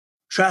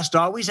trust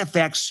always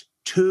affects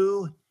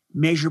two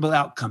measurable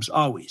outcomes,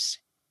 always: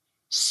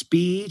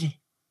 speed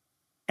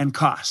and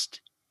cost.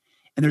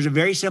 And there's a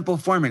very simple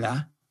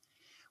formula.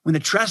 When the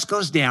trust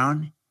goes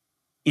down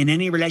in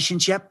any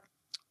relationship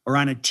or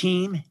on a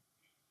team,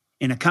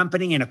 in a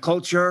company, in a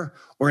culture,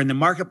 or in the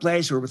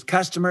marketplace, or with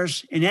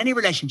customers, in any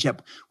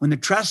relationship, when the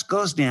trust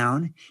goes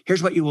down,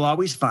 here's what you will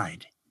always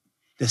find.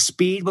 The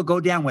speed will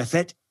go down with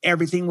it.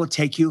 Everything will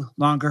take you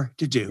longer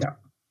to do. Yeah.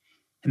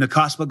 And the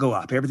cost will go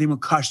up. Everything will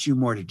cost you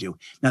more to do.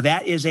 Now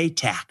that is a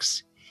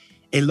tax,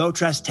 a low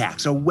trust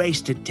tax, a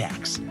wasted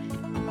tax.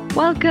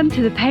 Welcome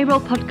to the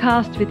Payroll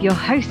Podcast with your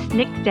host,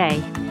 Nick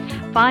Day.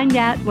 Find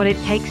out what it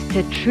takes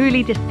to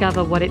truly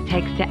discover what it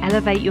takes to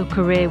elevate your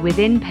career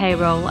within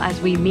payroll as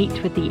we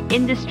meet with the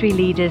industry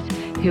leaders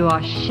who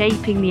are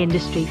shaping the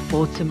industry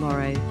for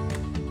tomorrow.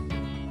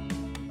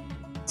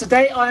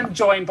 Today, I am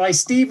joined by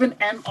Stephen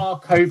M.R.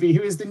 Covey,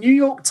 who is the New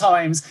York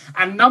Times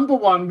and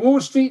 #1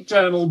 Wall Street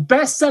Journal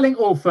best-selling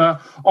author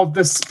of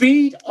The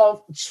Speed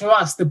of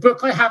Trust. The book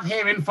I have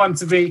here in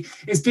front of me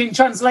is being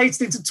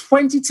translated into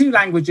 22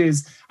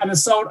 languages and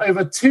has sold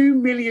over 2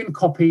 million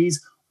copies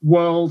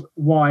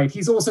worldwide.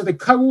 He's also the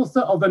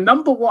co-author of the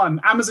 #1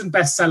 Amazon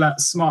bestseller,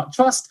 Smart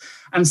Trust.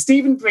 And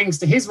Stephen brings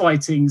to his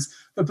writings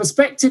the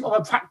perspective of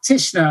a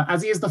practitioner,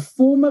 as he is the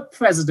former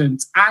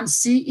president and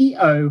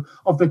CEO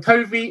of the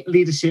Covey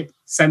Leadership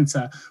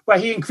Center, where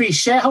he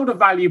increased shareholder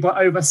value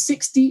by over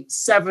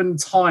 67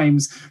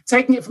 times,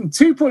 taking it from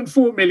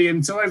 2.4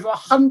 million to over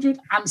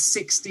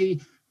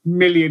 160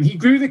 million. He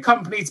grew the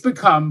company to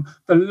become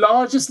the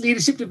largest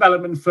leadership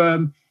development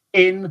firm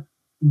in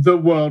the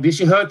world. Yes,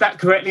 you heard that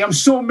correctly. I'm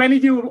sure many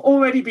of you will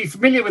already be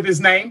familiar with his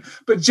name,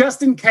 but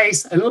just in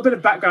case, a little bit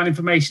of background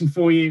information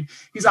for you.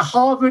 He's a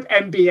Harvard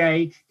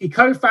MBA. He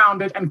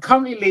co-founded and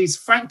currently leads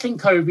Franklin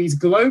Covey's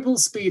Global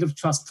Speed of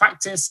Trust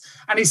practice,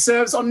 and he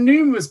serves on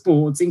numerous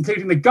boards,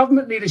 including the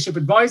Government Leadership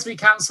Advisory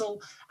Council,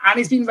 and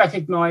he's been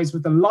recognized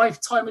with the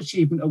Lifetime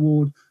Achievement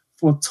Award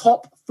for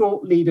top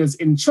thought leaders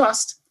in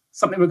trust,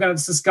 something we're going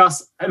to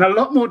discuss in a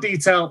lot more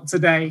detail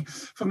today,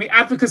 from the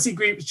advocacy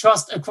group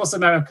Trust Across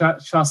America,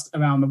 Trust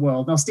Around the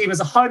World. Now, Steve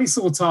is a highly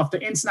sought-after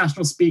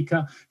international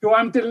speaker who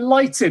I'm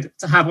delighted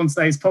to have on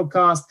today's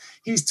podcast.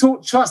 He's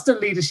taught trust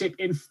and leadership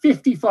in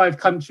 55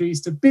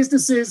 countries to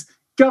businesses,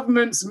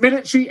 governments,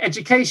 military,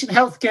 education,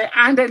 healthcare,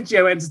 and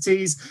NGO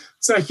entities.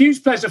 So a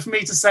huge pleasure for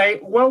me to say,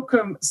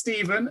 welcome,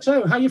 Stephen.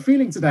 So, how are you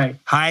feeling today?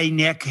 Hi,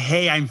 Nick.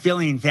 Hey, I'm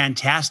feeling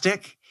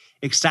fantastic.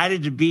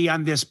 Excited to be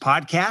on this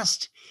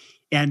podcast.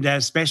 And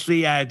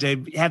especially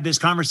to have this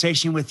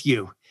conversation with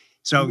you.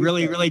 So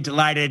really, really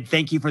delighted.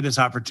 Thank you for this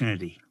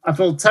opportunity. I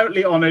feel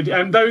totally honored.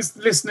 And those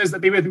listeners that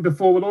have been with me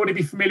before will already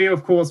be familiar,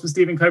 of course, with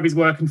Stephen Covey's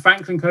work and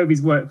Franklin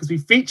Covey's work, because we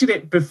featured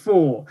it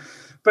before.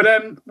 But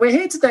we're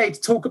here today to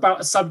talk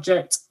about a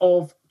subject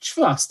of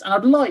trust. And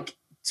I'd like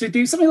to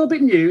do something a little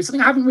bit new,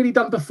 something I haven't really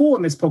done before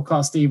on this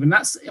podcast, Stephen.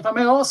 That's, if I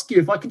may ask you,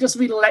 if I can just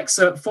read a little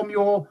excerpt from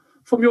your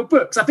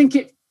books. I think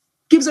it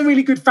gives a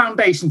really good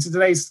foundation to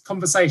today's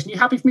conversation. You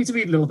happy for me to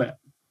read a little bit?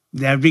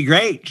 That'd be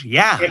great.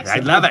 Yeah, excellent.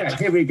 I'd love it.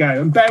 Here we go.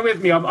 And bear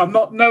with me. I'm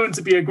not known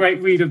to be a great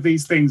reader of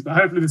these things, but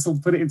hopefully this will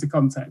put it into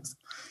context.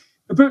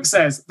 The book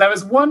says, there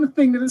is one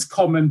thing that is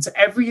common to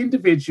every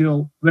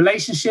individual,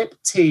 relationship,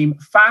 team,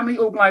 family,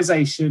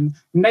 organization,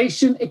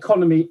 nation,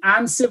 economy,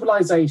 and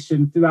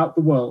civilization throughout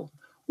the world.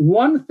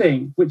 One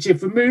thing which,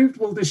 if removed,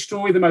 will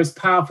destroy the most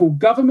powerful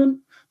government,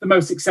 the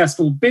most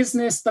successful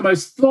business, the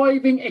most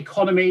thriving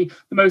economy,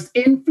 the most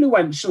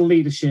influential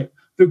leadership,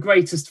 the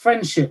greatest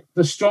friendship,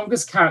 the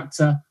strongest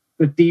character,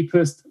 the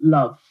deepest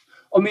love.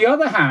 On the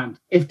other hand,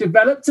 if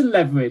developed and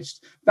leveraged,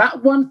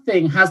 that one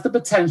thing has the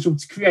potential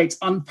to create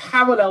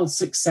unparalleled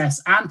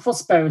success and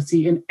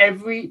prosperity in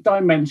every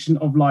dimension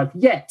of life.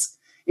 Yet,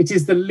 it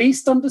is the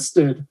least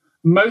understood,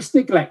 most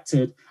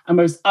neglected, and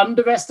most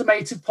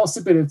underestimated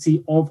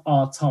possibility of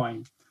our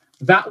time.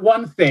 That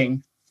one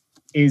thing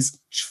is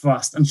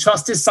trust. And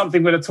trust is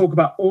something we're going to talk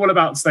about all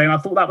about today. And I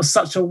thought that was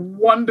such a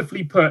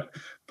wonderfully put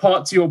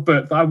part to your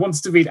book that I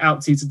wanted to read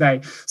out to you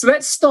today. So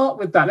let's start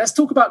with that. Let's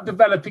talk about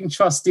developing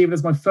trust, Stephen,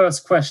 as my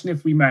first question,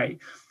 if we may.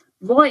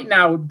 Right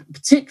now,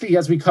 particularly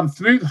as we come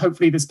through,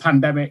 hopefully, this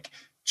pandemic,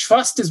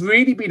 trust has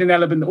really been an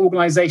element that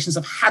organizations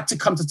have had to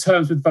come to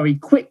terms with very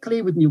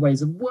quickly, with new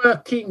ways of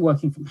working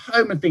from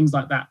home and things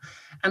like that.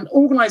 And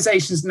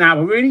organizations now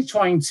are really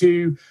trying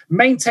to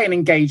maintain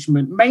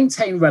engagement,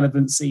 maintain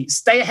relevancy,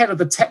 stay ahead of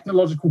the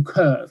technological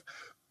curve.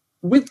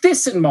 With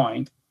this in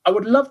mind, I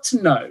would love to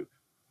know,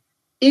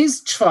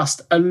 is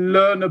trust a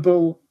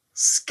learnable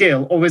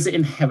skill or is it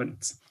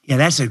inherent? Yeah,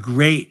 that's a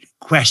great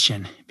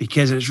question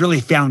because it's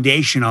really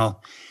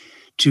foundational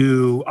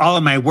to all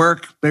of my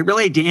work, but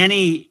really to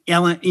any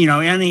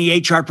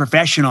HR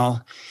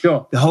professional.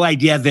 Sure. The whole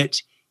idea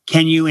that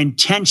can you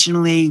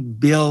intentionally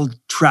build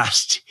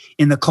trust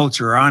in the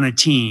culture or on a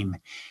team?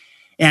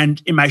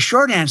 And my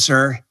short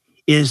answer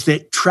is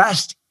that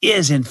trust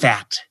is, in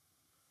fact,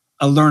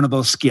 a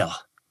learnable skill.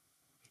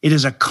 It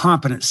is a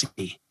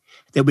competency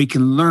that we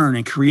can learn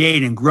and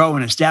create and grow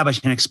and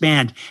establish and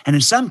expand, and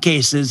in some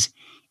cases,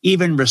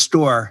 even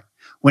restore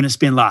when it's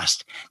been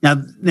lost.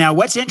 Now,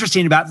 what's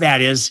interesting about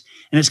that is,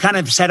 and it's kind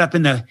of set up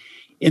in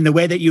the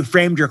way that you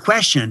framed your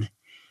question,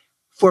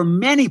 for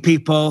many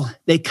people,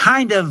 they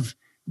kind of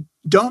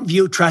don't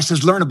view trust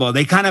as learnable.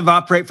 They kind of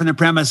operate from the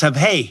premise of,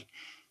 hey,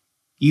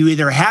 you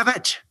either have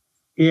it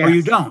or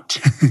you don't.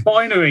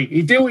 Binary.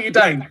 You do or you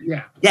don't.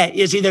 Yeah. Yeah,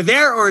 it's either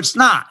there or it's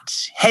not.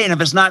 Hey, and if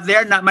it's not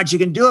there, not much you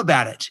can do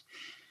about it.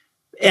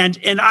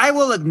 And I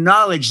will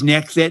acknowledge,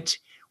 Nick, that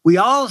we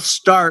all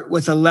start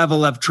with a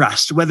level of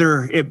trust,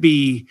 whether it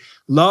be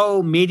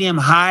low, medium,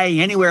 high,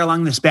 anywhere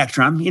along the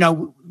spectrum.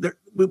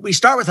 We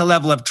start with a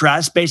level of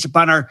trust based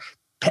upon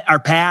our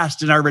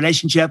past and our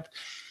relationship.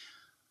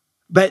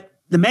 But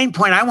the main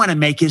point I want to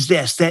make is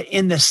this, that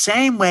in the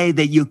same way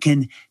that you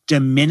can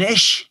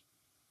diminish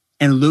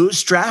and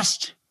lose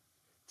trust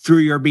through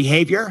your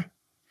behavior,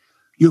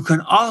 you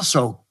can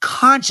also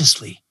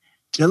consciously,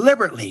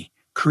 deliberately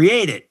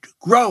create it,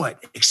 grow it,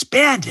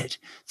 expand it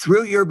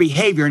through your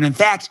behavior. And in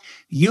fact,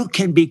 you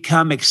can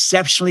become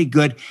exceptionally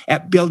good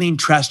at building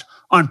trust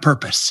on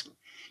purpose.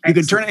 You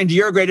can turn it into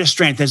your greatest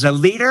strength as a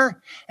leader,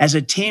 as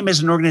a team, as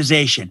an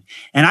organization.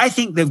 And I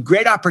think the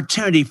great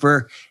opportunity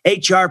for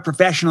HR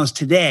professionals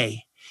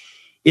today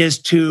is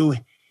to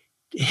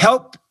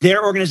help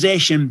their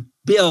organization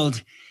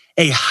build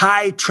a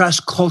high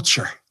trust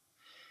culture.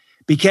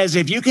 Because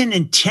if you can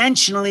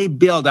intentionally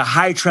build a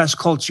high trust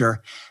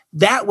culture,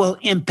 that will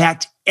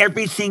impact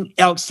everything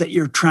else that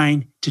you're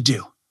trying to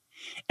do.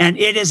 And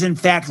it is, in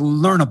fact,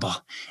 learnable.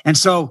 And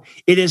so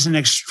it is an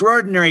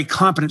extraordinary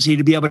competency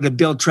to be able to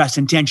build trust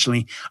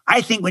intentionally.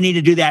 I think we need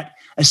to do that,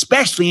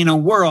 especially in a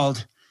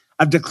world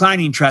of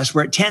declining trust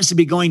where it tends to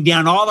be going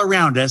down all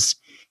around us.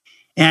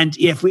 And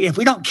if we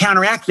don't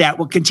counteract that,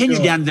 we'll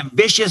continue down the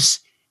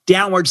vicious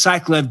downward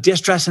cycle of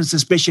distrust and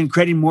suspicion,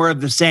 creating more of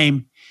the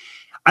same.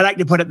 I like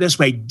to put it this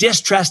way: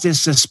 distrust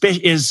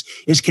is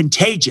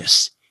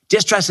contagious.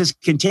 Distrust is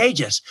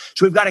contagious.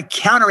 So we've got to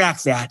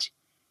counteract that.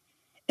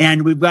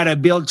 And we've got to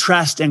build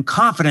trust and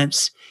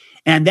confidence.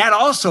 And that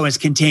also is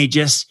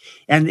contagious.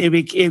 And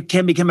it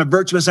can become a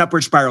virtuous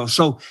upward spiral.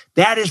 So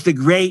that is the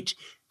great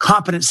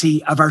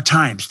competency of our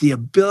times, the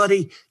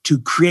ability to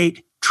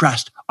create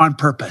trust on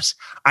purpose.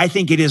 I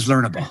think it is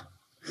learnable.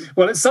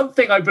 Well, it's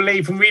something I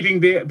believe from reading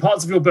the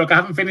parts of your book. I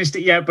haven't finished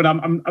it yet, but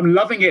I'm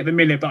loving it at the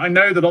minute. But I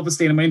know that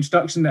obviously in my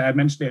introduction there, I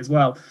mentioned it as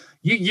well.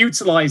 You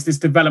utilize this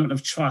development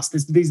of trust,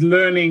 these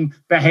learning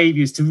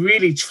behaviors to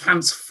really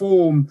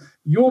transform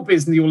your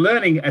business, your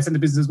learning as in the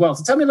business as well.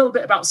 So tell me a little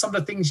bit about some of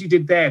the things you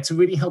did there to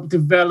really help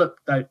develop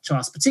that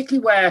trust,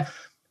 particularly where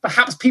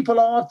perhaps people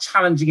are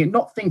challenging it,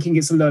 not thinking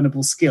it's a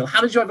learnable skill.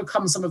 How did you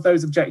overcome some of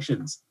those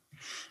objections?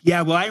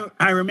 Yeah, well,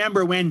 I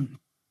remember when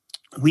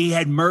we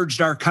had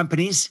merged our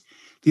companies,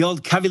 the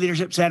old Covey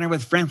Leadership Center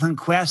with Franklin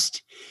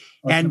Quest,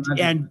 and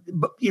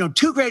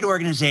two great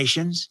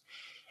organizations.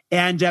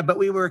 But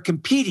we were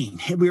competing.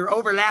 We were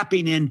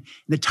overlapping in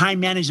the time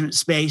management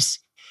space.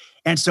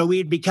 And so we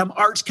had become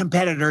arch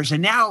competitors.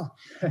 And now,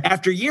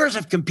 after years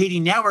of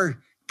competing, now we're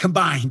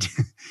combined.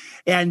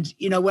 And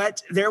you know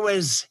what? There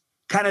was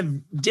kind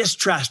of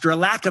distrust or a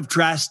lack of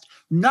trust,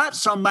 not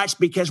so much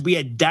because we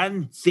had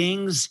done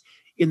things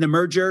in the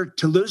merger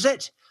to lose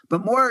it,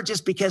 but more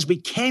just because we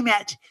came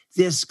at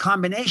this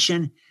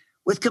combination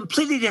with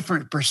completely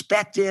different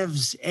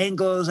perspectives,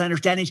 angles,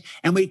 understandings,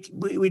 and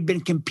we'd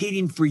been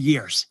competing for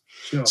years.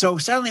 Sure. So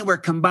suddenly we're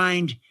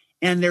combined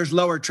and there's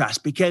lower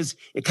trust because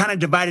it kind of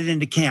divided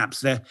into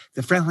camps, the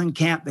Franklin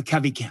camp, the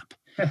Covey camp.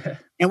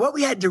 And what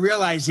we had to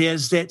realize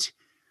is that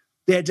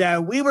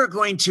we were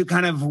going to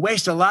kind of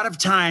waste a lot of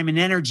time and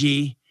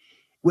energy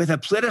with a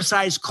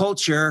politicized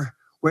culture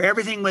where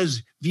everything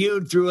was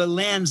viewed through a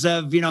lens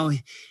of,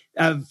 he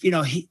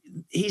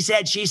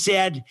said, she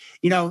said,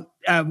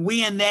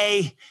 we and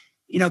they,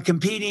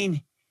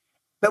 competing,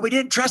 but we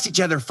didn't trust each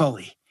other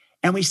fully.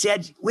 And we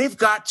said, we've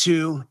got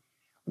to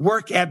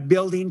work at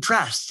building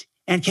trust.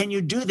 And can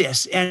you do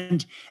this?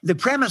 And the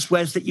premise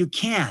was that you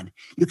can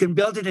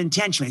build it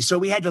intentionally. So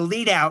we had to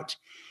lead out,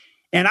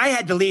 and I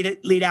had to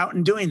lead out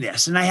in doing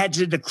this. And I had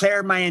to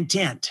declare my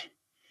intent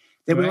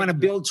that we want to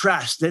build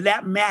trust,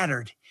 that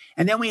mattered.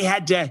 And then we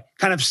had to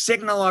kind of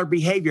signal our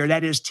behavior.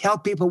 That is, tell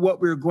people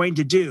what we were going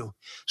to do.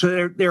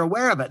 So they're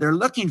aware of it. They're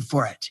looking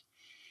for it.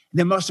 And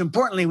then most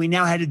importantly, we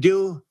now had to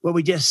do what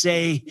we just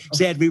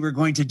said we were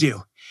going to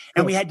do.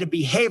 And we had to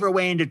behave our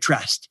way into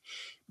trust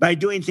by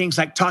doing things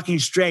like talking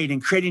straight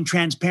and creating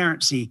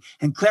transparency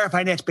and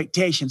clarifying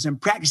expectations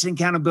and practicing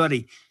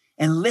accountability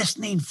and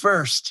listening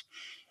first.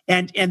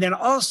 And then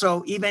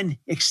also even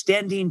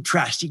extending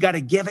trust. You got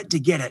to give it to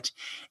get it.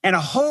 And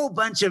a whole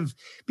bunch of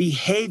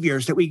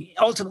behaviors that we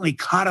ultimately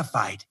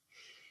codified.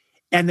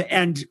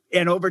 And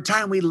over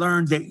time, we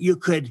learned that you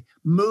could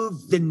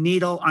move the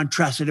needle on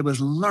trust, that it was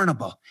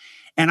learnable.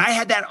 And I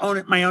had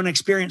my own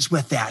experience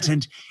with that.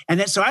 And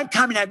then so I'm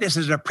coming at this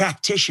as a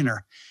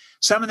practitioner,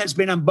 someone that's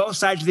been on both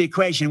sides of the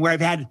equation, where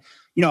I've had,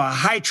 a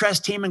high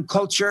trust team and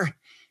culture,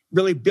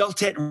 really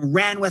built it and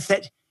ran with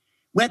it.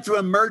 Went through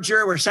a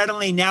merger where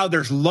suddenly now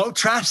there's low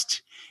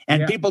trust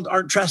and people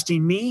aren't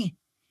trusting me.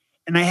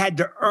 And I had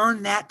to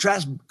earn that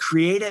trust,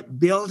 create it,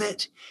 build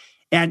it,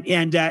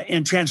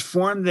 and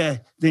transform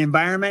the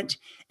environment.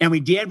 And we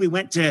did. We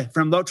went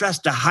from low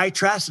trust to high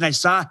trust, and I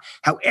saw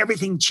how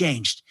everything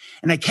changed.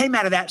 And I came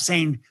out of that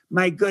saying,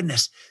 my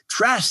goodness,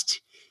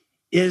 trust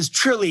is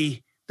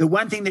truly the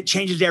one thing that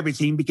changes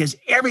everything, because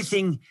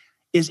everything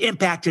is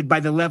impacted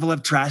by the level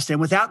of trust. And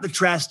without the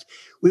trust,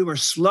 we were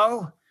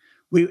slow.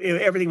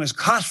 Everything was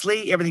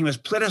costly. Everything was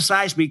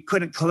politicized. We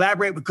couldn't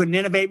collaborate. We couldn't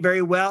innovate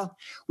very well.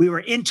 We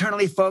were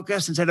internally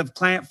focused instead of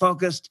client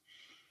focused.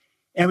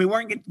 And we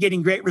weren't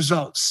getting great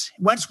results.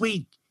 Once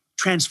we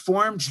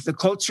transformed the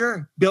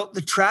culture, built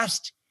the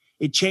trust,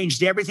 it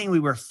changed everything. We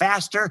were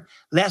faster,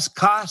 less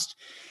cost,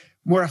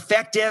 more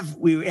effective.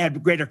 We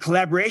had greater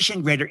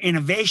collaboration, greater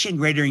innovation,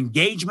 greater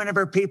engagement of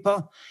our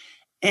people.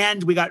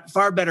 And we got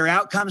far better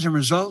outcomes and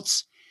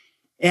results.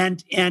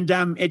 And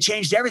it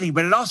changed everything,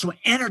 but it also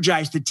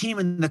energized the team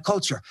and the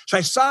culture. So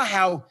I saw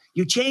how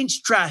you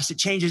change trust, it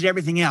changes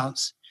everything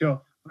else.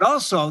 Sure. But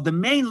also the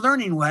main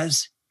learning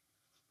was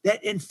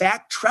that, in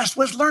fact, trust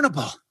was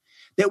learnable,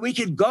 that we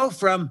could go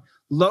from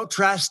low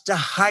trust to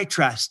high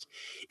trust.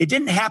 It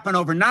didn't happen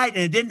overnight,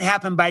 and it didn't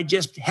happen by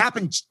just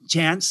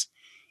chance.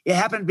 It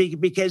happened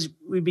because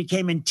we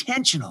became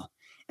intentional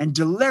and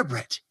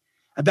deliberate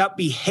about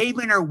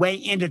behaving our way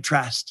into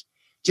trust,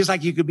 just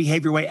like you could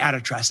behave your way out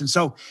of trust. And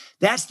so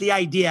that's the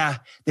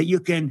idea, that you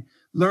can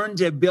learn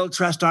to build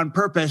trust on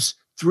purpose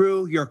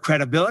through your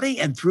credibility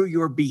and through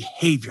your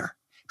behavior.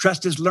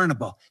 Trust is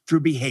learnable through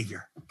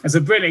behavior. As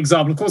a brilliant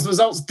example. Of course, the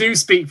results do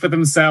speak for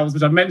themselves,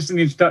 which I mentioned in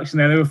the introduction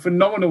there. They were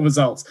phenomenal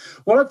results.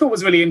 What I thought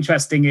was really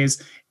interesting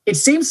is it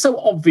seems so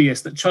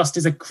obvious that trust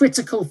is a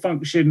critical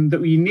function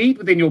that you need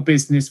within your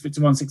business for it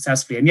to run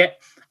successfully. And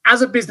yet,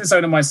 as a business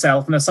owner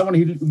myself, and as someone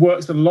who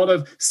works with a lot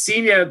of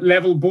senior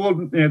level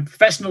board,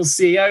 professional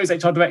CEOs,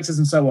 HR directors,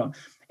 and so on,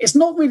 it's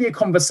not really a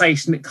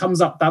conversation that comes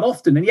up that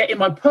often. And yet in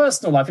my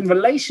personal life, in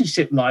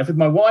relationship life with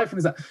my wife,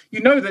 and that,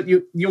 that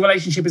your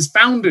relationship is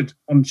founded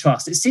on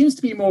trust. It seems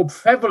to be more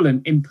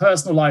prevalent in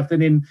personal life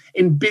than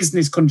in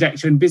business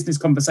conjecture and business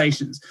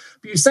conversations.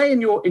 But you say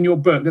in your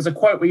book, there's a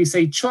quote where you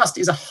say, trust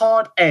is a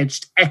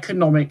hard-edged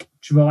economic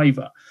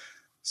driver.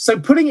 So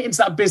putting it into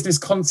that business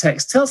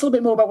context, tell us a little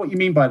bit more about what you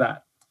mean by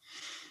that.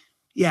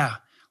 Yeah.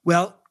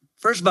 Well,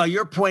 first of all,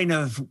 your point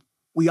of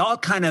we all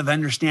kind of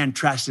understand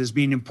trust as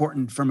being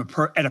important from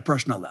at a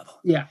personal level.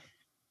 Yeah.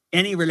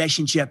 Any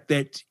relationship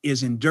that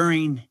is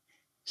enduring,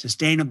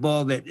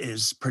 sustainable, that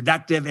is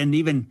productive, and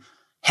even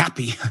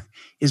happy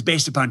is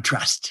based upon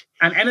trust.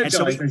 And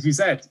energized, as you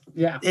said.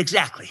 Yeah.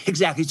 Exactly.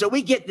 So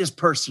we get this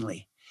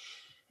personally,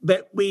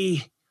 but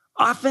we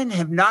often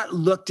have not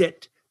looked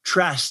at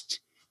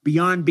trust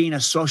beyond being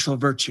a social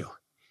virtue.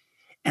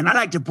 And I'd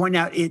like to point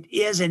out it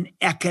is an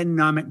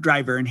economic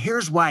driver. And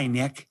here's why,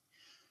 Nick.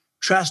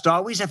 Trust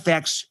always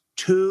affects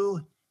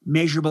two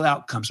measurable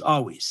outcomes,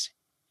 always: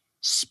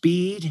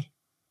 speed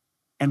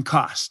and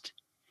cost.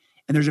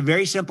 And there's a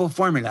very simple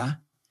formula.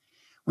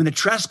 When the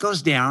trust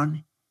goes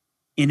down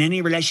in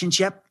any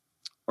relationship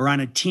or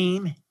on a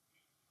team,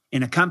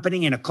 in a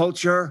company, in a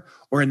culture,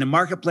 or in the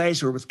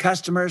marketplace, or with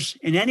customers,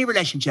 in any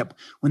relationship,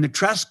 when the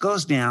trust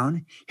goes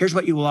down, here's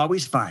what you will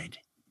always find.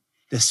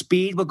 The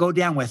speed will go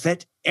down with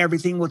it.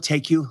 Everything will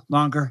take you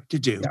longer to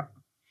do. Yeah.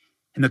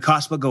 And the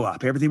cost will go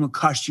up. Everything will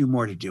cost you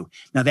more to do.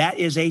 Now, that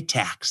is a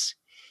tax,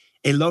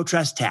 a low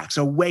trust tax,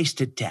 a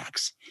wasted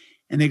tax.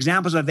 And the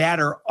examples of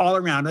that are all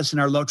around us in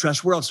our low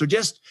trust world. So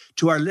just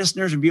to our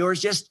listeners and viewers,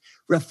 just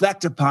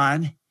reflect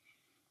upon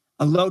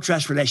a low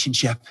trust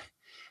relationship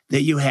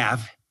that you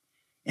have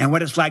and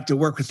what it's like to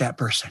work with that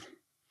person.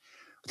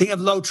 Think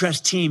of low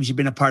trust teams you've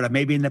been a part of,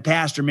 maybe in the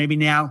past or maybe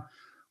now,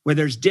 where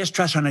there's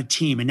distrust on a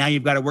team and now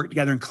you've got to work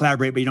together and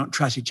collaborate, but you don't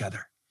trust each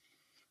other.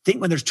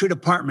 Think when there's two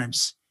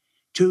departments,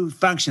 two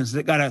functions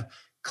that got to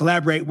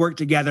collaborate, work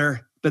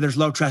together, but there's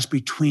low trust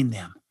between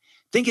them.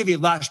 Think if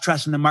you've lost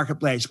trust in the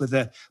marketplace with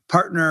a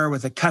partner,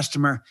 with a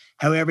customer,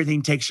 how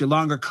everything takes you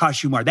longer,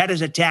 costs you more. That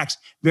is a tax,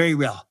 very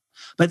real.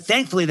 But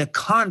thankfully, the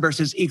converse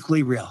is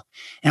equally real.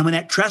 And when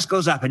that trust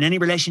goes up in any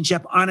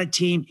relationship, on a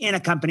team, in a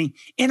company,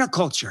 in a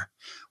culture,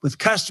 with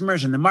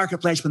customers in the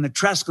marketplace, when the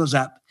trust goes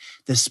up,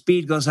 the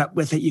speed goes up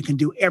with it. You can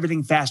do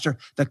everything faster.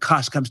 The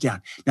cost comes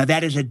down. Now,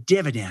 that is a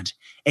dividend,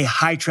 a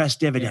high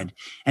trust dividend.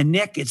 Yeah. And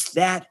Nick, it's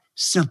that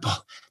simple,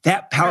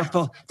 that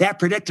powerful, that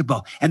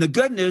predictable. And the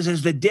good news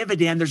is the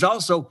dividend, there's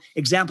also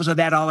examples of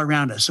that all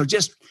around us. So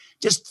just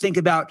think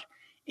about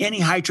any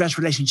high trust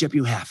relationship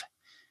you have.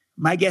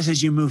 My guess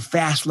is you move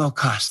fast, low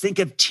cost. Think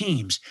of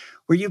teams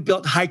where you've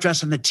built high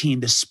trust on the team,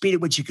 the speed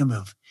at which you can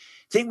move.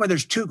 Think where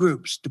there's two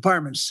groups,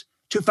 departments,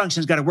 two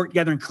functions got to work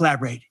together and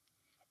collaborate,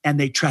 and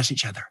they trust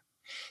each other.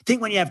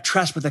 Think when you have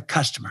trust with a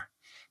customer,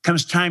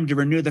 comes time to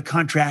renew the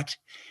contract,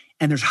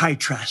 and there's high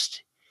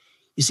trust.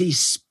 You see,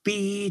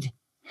 speed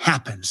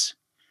happens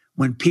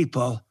when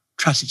people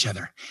trust each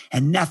other,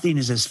 and nothing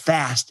is as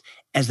fast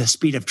as the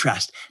speed of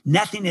trust.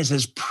 Nothing is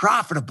as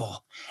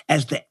profitable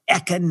as the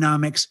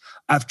economics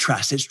of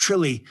trust. It's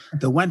truly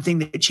the one thing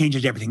that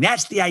changes everything.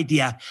 That's the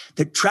idea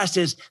that trust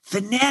is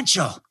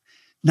financial.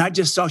 not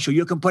just social.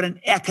 You can put an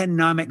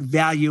economic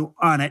value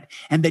on it.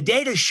 And the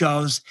data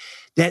shows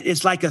that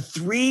it's like a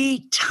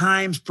 3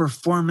 times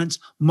performance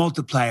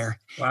multiplier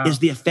is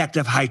the effect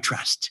of high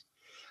trust.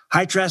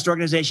 High trust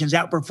organizations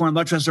outperform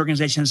low trust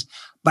organizations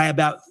by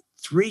about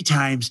 3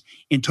 times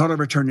in total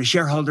return to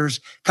shareholders.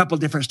 A couple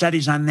different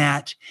studies on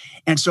that.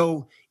 And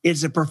so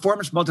it's a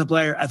performance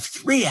multiplier of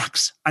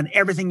 3x on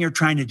everything you're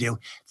trying to do.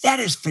 That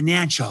is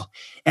financial.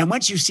 And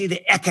once you see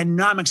the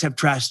economics of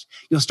trust,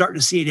 you'll start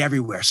to see it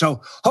everywhere.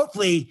 So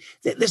hopefully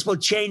this will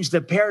change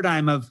the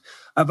paradigm of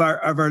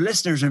our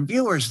listeners and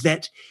viewers,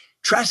 that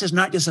trust is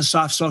not just a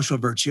soft social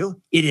virtue.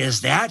 It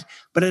is that,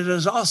 but it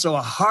is also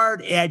a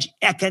hard edge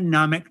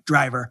economic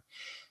driver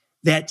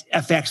that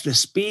affects the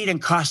speed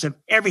and cost of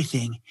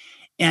everything.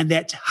 And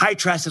that high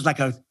trust is like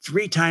a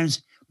 3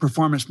 times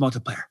performance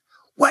multiplier.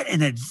 What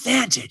an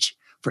advantage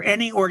for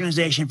any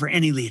organization, for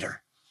any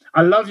leader.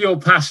 I love your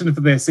passion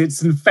for this.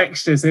 It's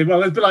infectious.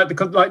 Well, it's a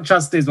bit like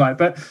trust is, right?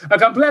 But I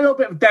can play a little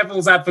bit of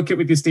devil's advocate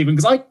with you, Stephen,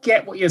 because I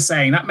get what you're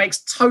saying. That makes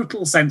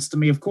total sense to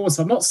me. Of course,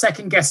 I'm not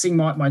second guessing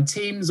my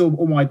teams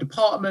or my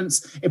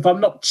departments. If I'm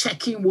not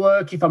checking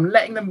work, if I'm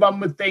letting them run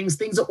with things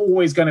are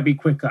always going to be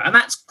quicker. And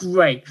that's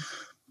great.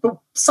 But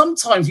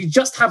sometimes you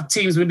just have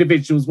teams of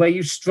individuals where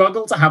you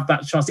struggle to have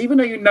that trust, even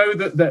though you know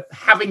that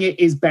having it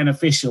is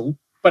beneficial,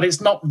 but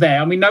it's not there.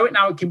 And we know it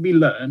now, it can be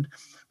learned.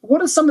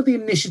 What are some of the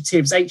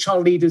initiatives HR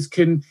leaders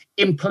can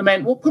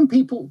implement? What can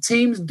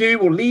teams do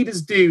or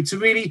leaders do to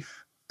really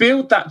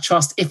build that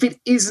trust if it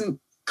isn't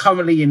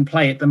currently in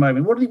play at the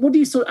moment? What do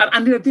you sort?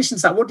 And in addition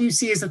to that, what do you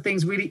see as the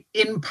things really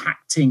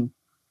impacting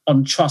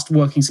on trust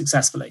working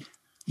successfully?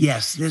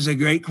 Yes, this is a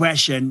great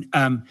question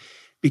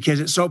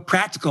because it's so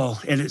practical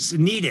and it's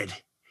needed.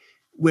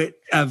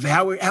 Of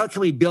how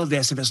can we build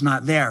this if it's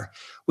not there?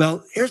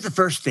 Well, here's the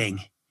first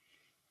thing.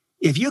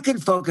 If you can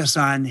focus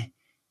on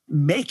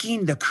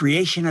making the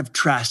creation of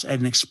trust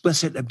an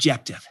explicit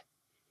objective,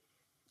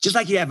 just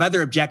like you have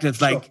other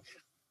objectives like,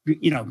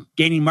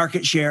 gaining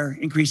market share,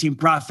 increasing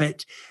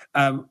profit,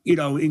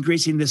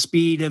 increasing the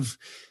speed of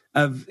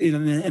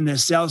in the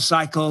sales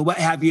cycle, what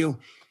have you.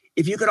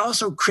 If you could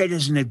also create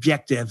as an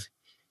objective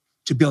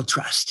to build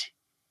trust.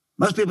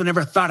 Most people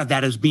never thought of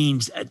that as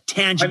being a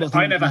tangible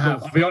thing. I never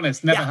have, to be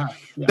honest, never have.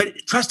 Yeah. But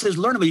trust is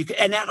learnable.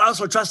 And that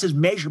also trust is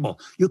measurable.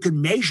 You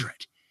can measure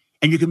it.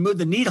 And you can move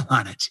the needle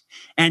on it.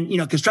 And,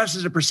 because trust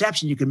is a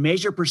perception, you can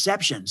measure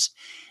perceptions.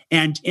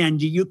 And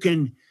you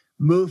can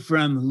move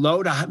from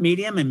low to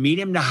medium and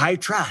medium to high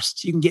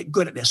trust. You can get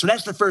good at this. So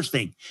that's the first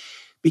thing,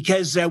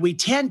 because we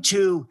tend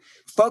to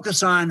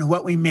focus on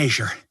what we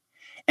measure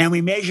and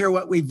we measure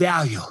what we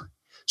value.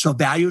 So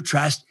value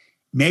trust,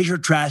 measure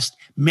trust,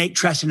 make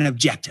trust an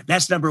objective.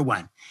 That's number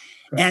one.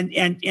 Right.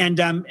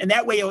 And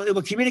that way it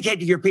will communicate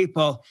to your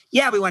people,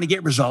 we want to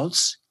get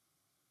results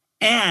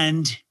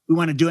and we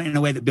want to do it in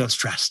a way that builds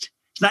trust.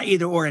 It's not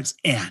either or, it's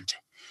and.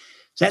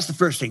 So that's the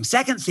first thing.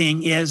 Second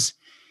thing is,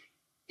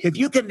 if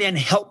you can then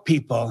help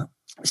people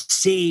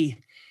see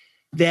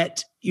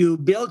that you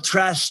build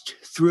trust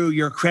through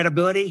your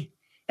credibility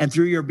and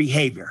through your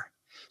behavior.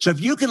 So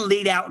if you can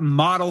lead out and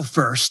model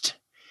first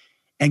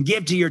and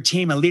give to your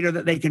team a leader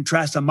that they can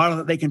trust, a model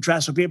that they can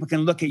trust, so people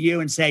can look at you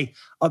and say,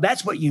 oh,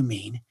 that's what you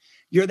mean.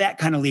 You're that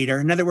kind of leader.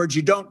 In other words,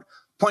 you don't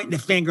point the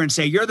finger and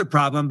say, you're the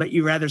problem, but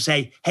you rather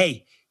say,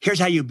 hey, here's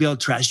how you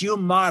build trust. You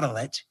model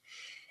it,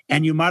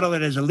 and you model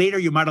it as a leader.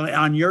 You model it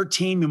on your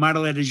team. You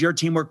model it as your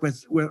team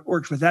works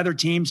with other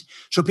teams,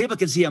 so people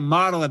can see a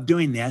model of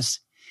doing this.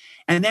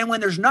 And then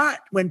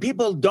when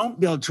people don't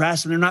build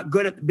trust and they're not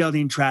good at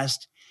building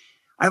trust,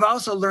 I've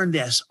also learned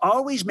this: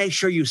 always make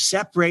sure you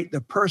separate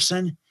the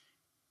person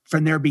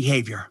from their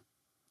behavior.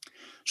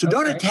 So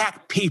Don't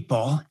attack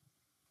people.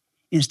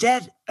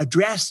 Instead,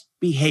 address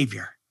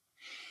behavior.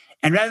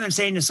 And rather than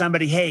saying to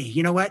somebody, hey,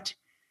 you know what?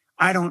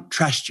 I don't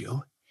trust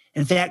you.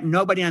 In fact,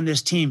 nobody on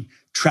this team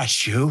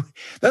trusts you.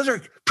 Those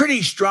are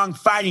pretty strong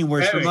fighting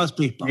words for most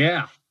people.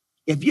 Yeah.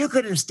 If you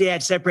could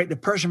instead separate the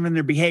person from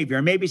their behavior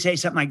and maybe say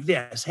something like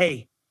this: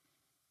 hey,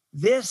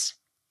 this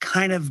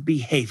kind of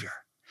behavior,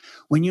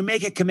 when you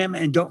make a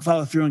commitment and don't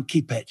follow through and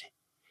keep it,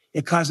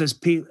 it causes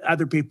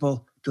other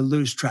people to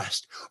lose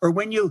trust. Or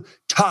when you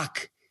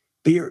talk,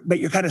 but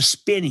you're kind of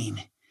spinning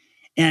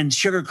and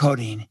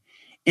sugarcoating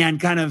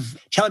and kind of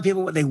telling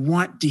people what they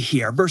want to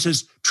hear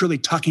versus truly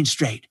talking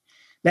straight,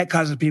 that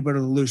causes people to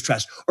lose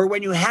trust. Or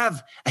when you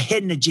have a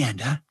hidden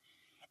agenda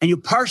and you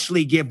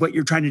partially give what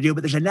you're trying to do,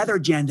 but there's another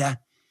agenda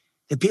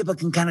that people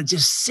can kind of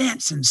just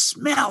sense and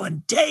smell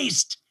and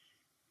taste,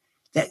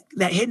 that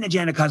hidden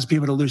agenda causes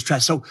people to lose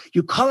trust. So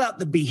you call out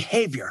the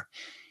behavior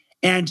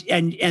and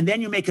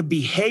then you make a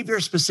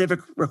behavior-specific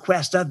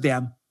request of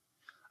them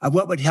of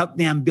what would help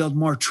them build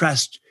more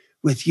trust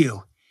with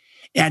you.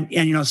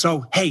 And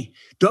so, hey,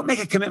 don't make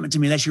a commitment to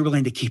me unless you're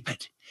willing to keep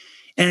it.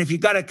 And if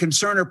you've got a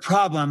concern or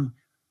problem,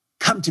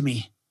 come to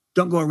me.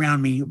 Don't go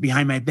around me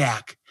behind my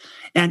back.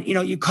 And,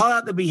 you call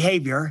out the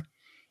behavior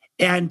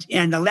and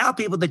allow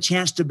people the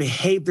chance to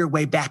behave their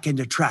way back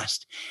into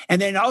trust.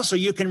 And then also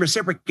you can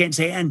reciprocate and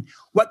say, and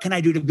what can I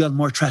do to build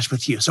more trust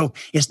with you? So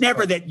it's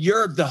never that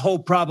you're the whole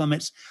problem.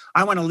 It's,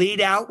 I want to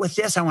lead out with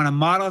this. I want to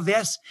model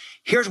this.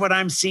 Here's what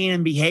I'm seeing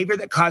in behavior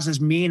that causes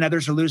me and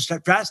others to lose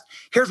trust.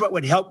 Here's what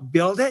would help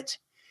build it.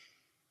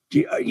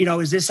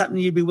 Is this something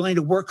you'd be willing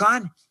to work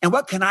on? And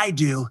what can I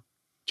do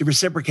to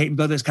reciprocate and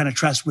build this kind of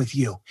trust with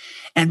you?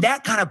 And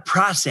that kind of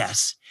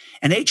process,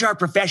 and HR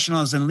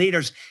professionals and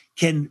leaders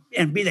can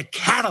be the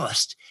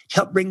catalyst to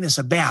help bring this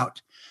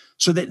about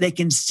so that they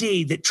can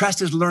see that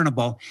trust is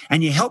learnable,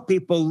 and you help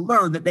people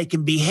learn that they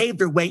can behave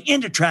their way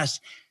into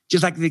trust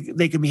just like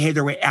they can behave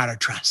their way out of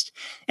trust.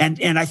 And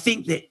I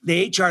think that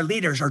the HR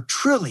leaders are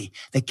truly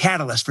the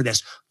catalyst for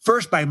this.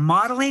 First, by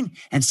modeling,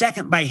 and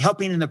second, by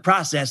helping in the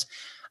process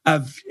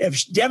of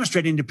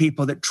demonstrating to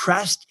people that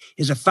trust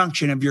is a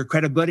function of your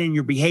credibility and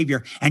your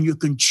behavior, and you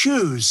can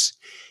choose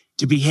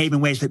to behave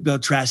in ways that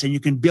build trust, and you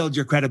can build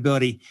your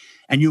credibility,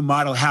 and you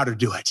model how to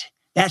do it.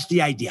 That's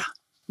the idea.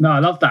 No, I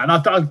love that.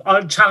 And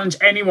I'd challenge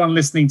anyone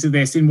listening to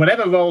this in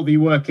whatever role that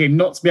you work in,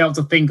 not to be able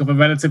to think of a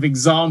relative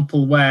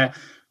example where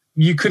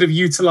you could have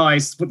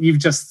utilized what you've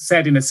just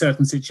said in a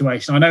certain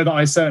situation. I know that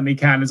I certainly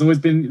can.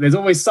 There's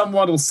always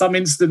someone or some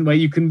incident where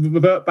you can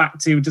revert back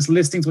to just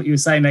listening to what you were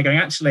saying. They're going,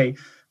 actually,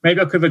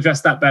 maybe I could have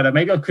addressed that better.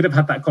 Maybe I could have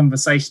had that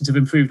conversation to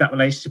improve that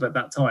relationship at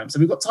that time. So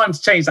we've got time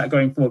to change that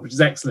going forward, which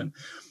is excellent.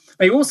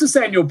 Now, you also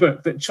say in your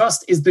book that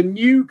trust is the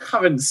new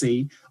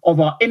currency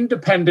of our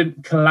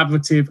independent,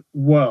 collaborative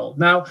world.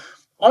 Now,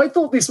 I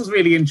thought this was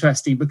really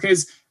interesting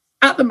because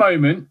at the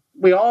moment,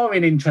 we are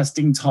in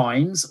interesting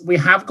times. We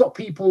have got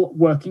people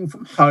working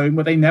from home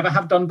where they never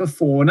have done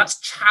before, and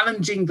that's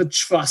challenging the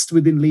trust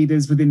within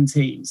leaders, within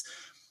teams.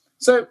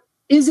 So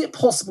is it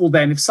possible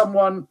then, if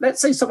someone,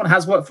 let's say someone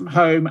has worked from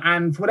home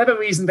and for whatever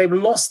reason they've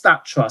lost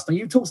that trust, and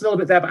you talked a little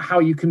bit there about how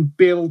you can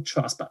build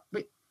trust, but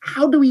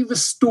how do we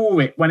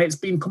restore it when it's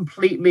been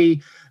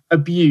completely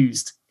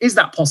abused? Is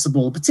that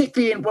possible,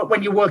 particularly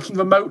when you're working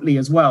remotely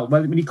as well,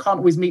 when you can't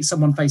always meet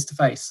someone face to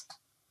face?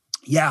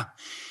 Yeah.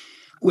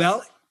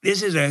 Well,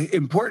 this is an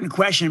important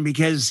question,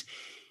 because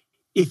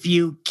if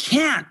you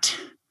can't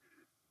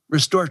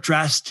restore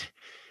trust,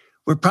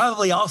 we're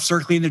probably all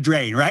circling the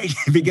drain, right?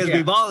 Because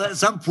we've all at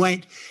some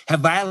point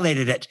have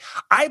violated it.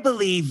 I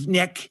believe,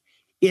 Nick,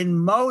 in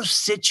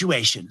most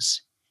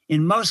situations,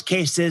 in most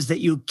cases, that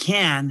you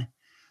can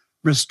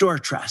restore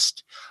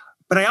trust.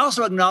 But I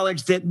also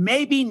acknowledge that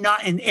maybe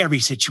not in every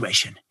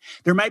situation.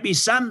 There might be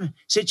some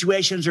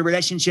situations or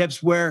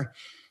relationships where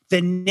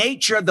the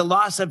nature of the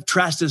loss of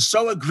trust is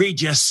so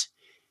egregious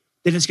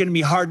that it's going to be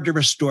hard to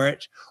restore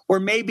it. Or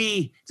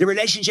maybe the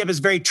relationship is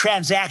very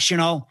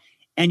transactional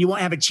and you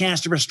won't have a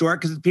chance to restore it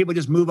because people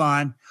just move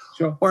on.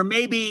 Sure. Or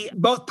maybe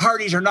both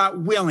parties are not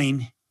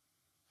willing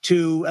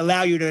to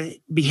allow you to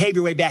behave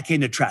your way back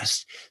into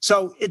trust.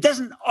 So it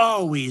doesn't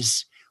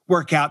always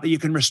work out that you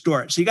can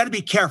restore it. So you got to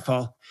be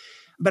careful.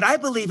 But I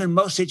believe in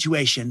most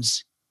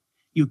situations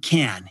you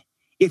can,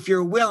 if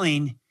you're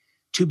willing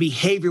to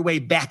behave your way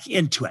back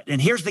into it.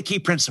 And here's the key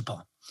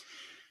principle.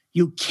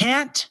 You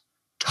can't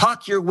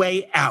talk your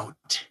way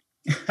out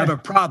of a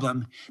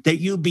problem that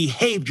you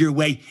behaved your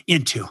way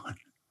into.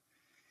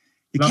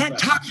 You can't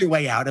talk your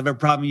way out of a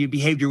problem you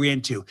behaved your way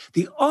into.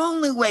 The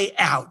only way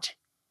out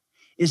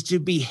is to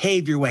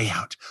behave your way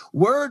out.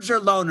 Words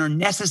alone are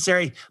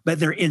necessary, but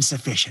they're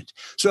insufficient.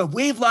 So if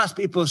we've lost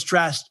people's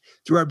trust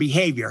through our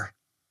behavior,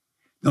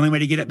 the only way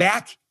to get it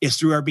back is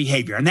through our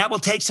behavior. And that will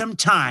take some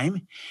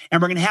time.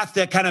 And we're going to have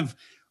to kind of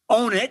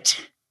own it.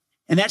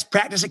 And that's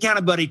practice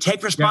accountability,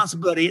 take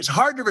responsibility. Yeah. It's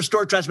hard to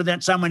restore trust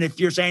with someone if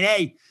you're saying,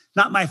 hey,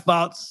 not my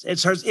fault.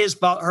 It's his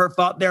fault, her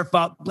fault, their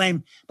fault,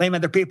 blame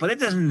other people. It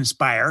doesn't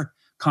inspire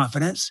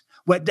confidence.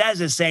 What it does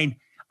is saying,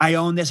 I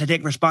own this, I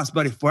take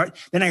responsibility for it.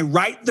 Then I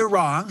right the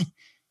wrong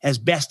as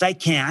best I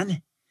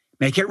can,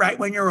 make it right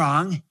when you're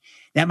wrong.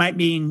 That might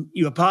mean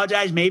you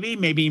apologize, maybe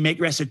you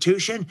make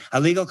restitution, a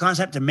legal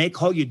concept to make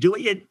whole. You do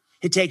what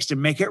it takes to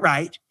make it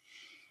right.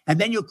 And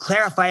then you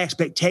clarify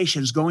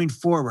expectations going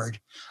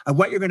forward of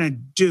what you're going to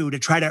do to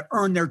try to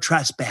earn their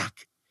trust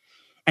back.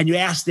 And you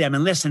ask them,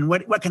 and listen,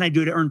 what can I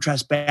do to earn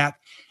trust back?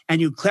 And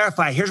you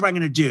clarify, here's what I'm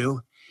going to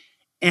do.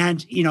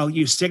 And,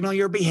 you signal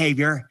your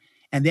behavior,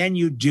 and then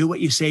you do what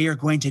you say you're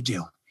going to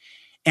do.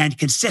 And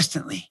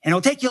consistently. And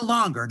it'll take you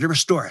longer to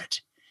restore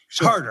it. It's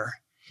harder.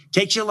 It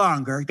takes you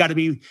longer. You've got to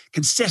be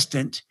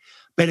consistent.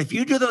 But if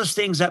you do those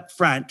things up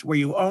front where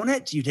you own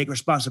it, you take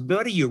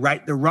responsibility, you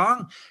right the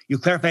wrong, you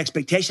clarify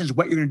expectations of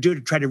what you're going to do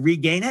to try to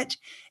regain it,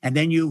 and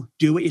then you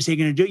do what you say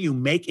you're going to do, you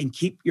make and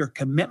keep your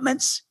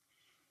commitments,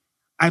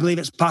 I believe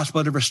it's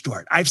possible to restore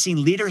it. I've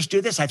seen leaders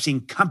do this. I've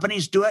seen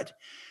companies do it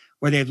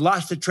where they've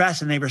lost the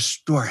trust and they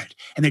restore it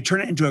and they turn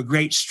it into a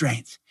great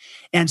strength.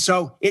 And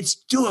so it's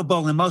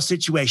doable in most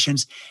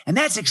situations. And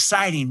that's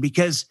exciting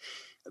because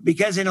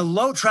in a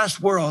low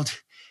trust world,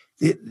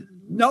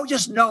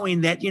 just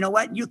knowing that,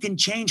 you can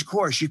change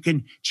course, you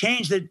can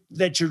change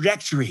the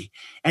trajectory,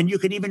 and you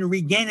can even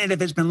regain it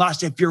if it's been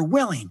lost, if you're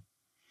willing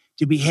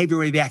to behavior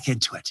way back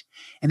into it.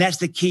 And that's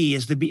the key,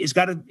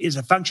 is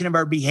a function of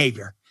our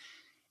behavior.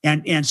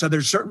 And so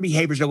there's certain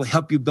behaviors that will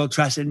help you build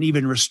trust and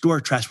even restore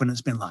trust when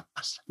it's been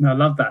lost. No, I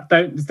love that.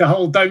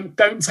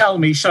 Don't tell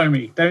me, show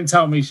me. Don't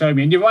tell me, show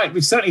me. And you're right.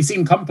 We've certainly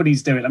seen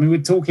companies do it. I mean,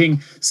 we're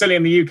talking certainly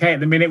in the UK at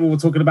the minute, we're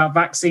talking about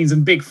vaccines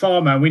and big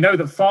pharma. And we know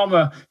that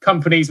pharma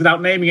companies,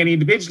 without naming any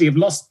individually, have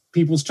lost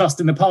people's trust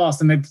in the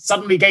past, and they've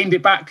suddenly gained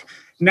it back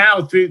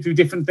now through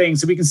different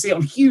things. So we can see it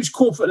on huge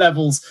corporate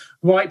levels,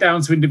 right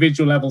down to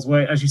individual levels,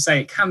 where, as you say,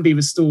 it can be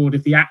restored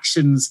if the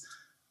actions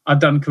are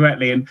done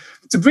correctly. And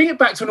to bring it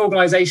back to an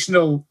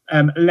organizational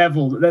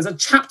level, there's a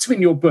chapter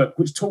in your book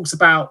which talks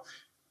about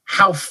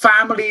how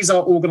families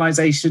are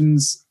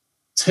organizations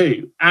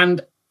too.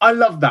 And I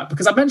love that,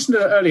 because I mentioned it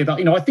earlier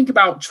that, I think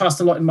about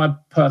trust a lot in my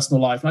personal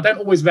life, and I don't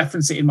always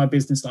reference it in my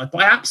business life,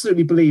 but I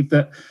absolutely believe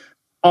that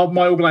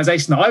my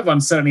organization that I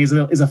run certainly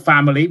is a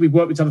family. We've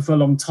worked with each other for a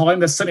long time.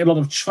 There's certainly a lot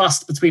of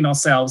trust between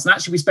ourselves. And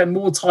actually, we spend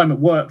more time at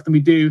work than we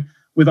do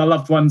with our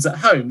loved ones at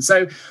home.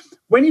 So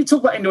when you talk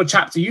about in your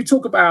chapter, you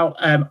talk about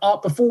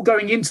before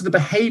going into the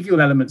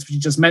behavioral elements, which you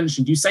just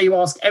mentioned, you say you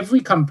ask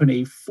every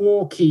company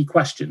 4 key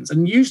questions,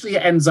 and usually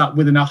it ends up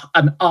with an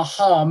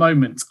aha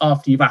moment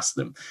after you've asked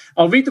them.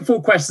 I'll read the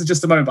 4 questions in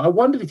just a moment, but I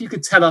wondered if you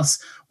could tell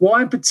us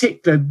why in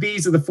particular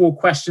these are the 4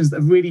 questions that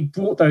really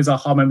brought those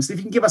aha moments. If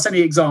you can give us any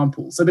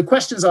examples. So the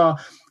questions are,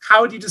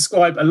 how do you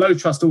describe a low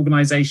trust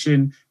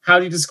organization? How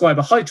do you describe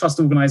a high trust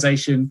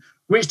organization?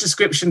 Which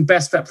description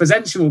best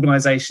represents your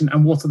organization,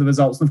 and what are the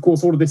results? And of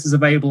course, all of this is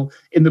available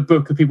in the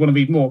book if people want to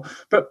read more.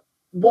 But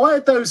why are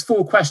those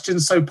 4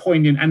 questions so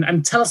poignant?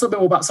 And tell us a bit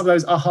more about some of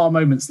those aha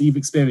moments that you've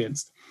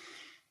experienced.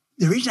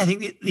 The reason I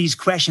think these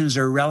questions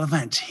are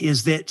relevant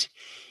is that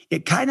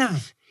it kind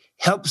of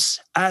helps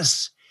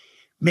us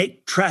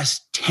make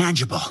trust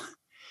tangible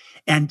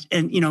and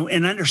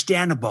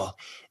understandable.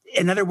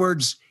 In other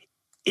words,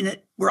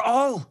 we're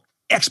all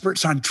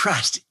experts on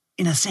trust,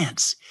 in a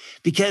sense,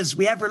 because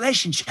we have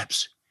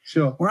relationships.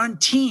 Sure. We're on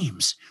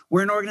teams.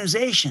 We're in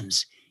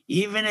organizations,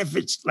 even if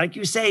it's, like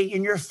you say,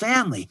 in your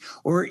family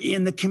or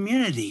in the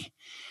community.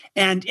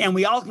 And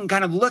we all can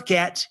kind of look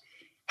at,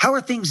 how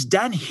are things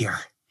done here?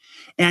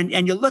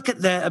 And you look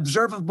at the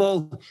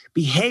observable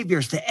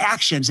behaviors, the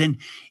actions, and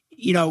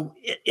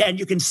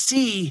you can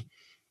see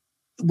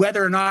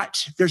whether or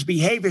not there's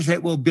behaviors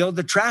that will build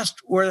the trust,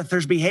 or if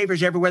there's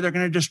behaviors everywhere they're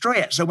going to destroy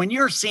it. So when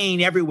you're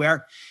seeing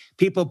everywhere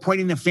people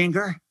pointing the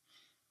finger,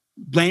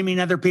 blaming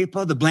other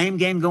people, the blame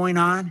game going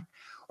on,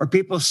 or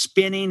people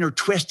spinning or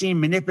twisting,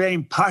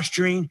 manipulating,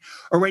 posturing,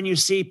 or when you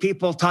see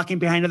people talking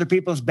behind other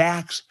people's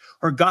backs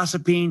or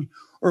gossiping,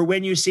 or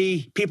when you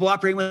see people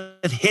operating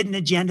with hidden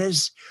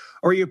agendas,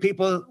 or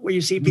where you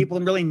see people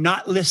really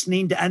not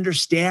listening to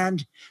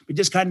understand, but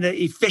just kind of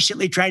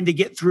efficiently trying to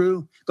go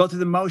through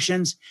the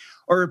motions,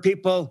 or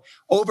people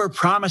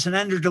overpromise and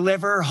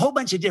underdeliver, a whole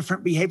bunch of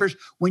different behaviors.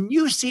 When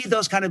you see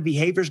those kind of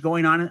behaviors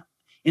going on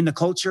in the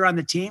culture on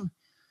the team,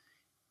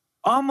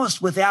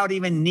 almost without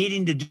even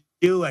needing to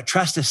do a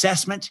trust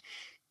assessment,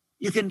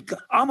 you can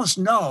almost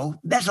know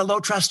that's a low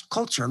trust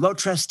culture, low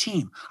trust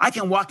team. I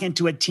can walk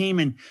into a team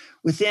and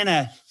within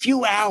a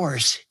few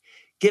hours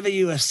give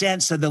you a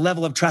sense of the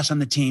level of trust on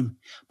the team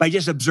by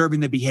just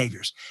observing the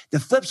behaviors. The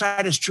flip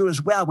side is true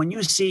as well. When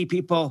you see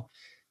people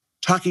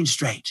talking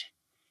straight,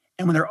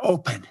 and when they're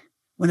open,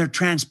 when they're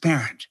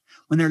transparent,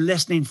 when they're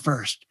listening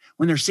first,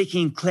 when they're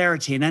seeking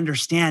clarity and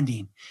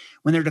understanding,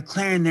 when they're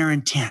declaring their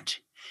intent,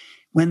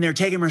 when they're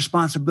taking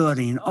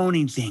responsibility and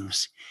owning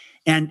things,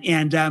 and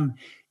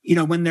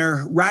when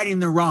they're righting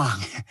the wrong,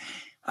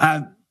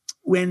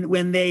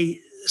 when they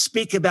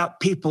speak about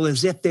people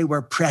as if they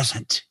were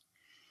present,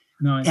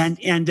 nice.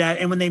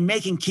 and when they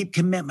make and keep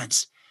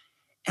commitments,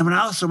 and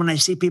when I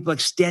see people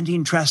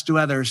extending trust to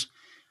others,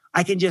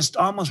 I can just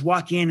almost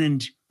walk in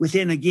and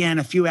within, again,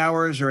 a few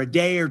hours or a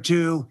day or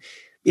two,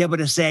 be able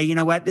to say, you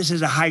know what, this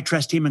is a high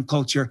trust team and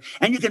culture.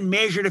 And you can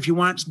measure it if you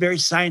want, very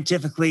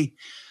scientifically,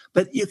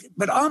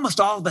 but almost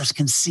all of us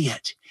can see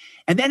it.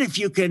 And then if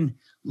you can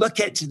look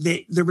at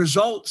the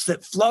results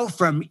that flow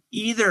from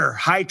either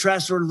high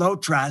trust or low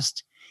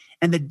trust,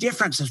 and the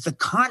differences, the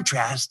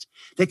contrast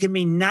that can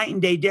be night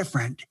and day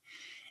different,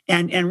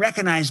 and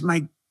recognize,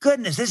 my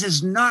goodness, this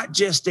is not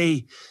just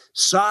a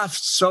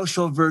soft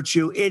social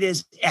virtue. It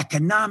is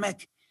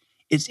economic.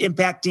 It's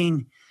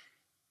impacting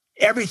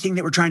everything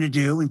that we're trying to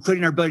do,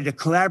 including our ability to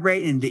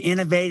collaborate and to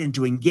innovate and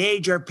to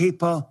engage our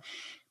people.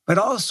 But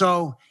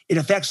also it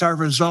affects our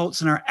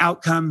results and our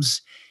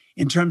outcomes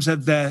in terms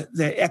of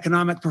the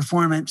economic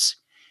performance.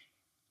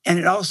 And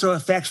it also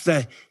affects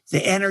the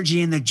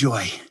energy and the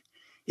joy.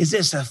 Is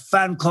this a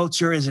fun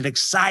culture? Is it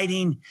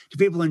exciting? Do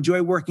people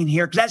enjoy working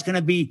here? Because that's going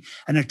to be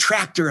an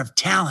attractor of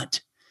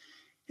talent.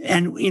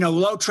 And,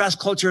 low trust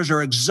cultures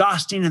are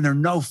exhausting and they're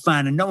no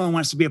fun and no one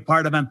wants to be a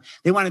part of them.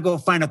 They want to go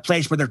find a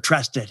place where they're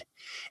trusted.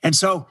 And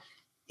so,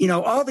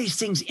 all these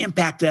things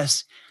impact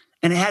us,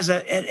 and it has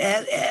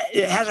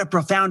a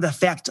profound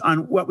effect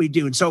on what we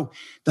do. And so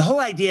the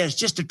whole idea is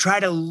just to try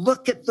to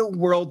look at the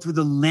world through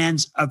the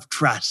lens of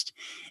trust.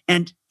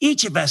 And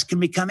each of us can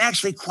become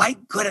actually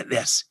quite good at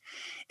this.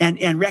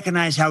 and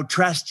recognize how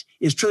trust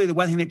is truly the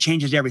one thing that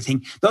changes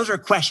everything. Those are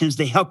questions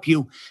that help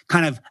you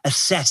kind of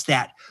assess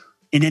that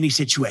in any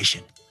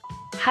situation.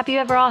 Have you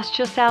ever asked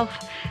yourself,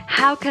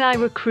 how can I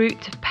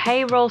recruit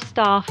payroll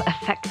staff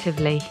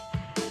effectively?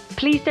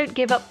 Please don't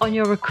give up on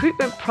your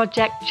recruitment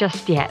project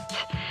just yet.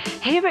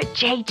 Here at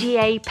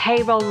JGA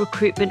Payroll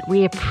Recruitment,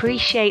 we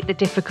appreciate the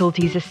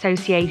difficulties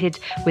associated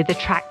with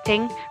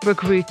attracting,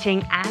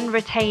 recruiting, and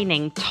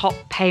retaining top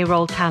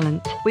payroll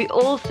talent. We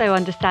also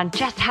understand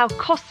just how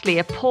costly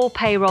a poor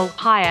payroll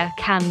hire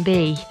can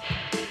be.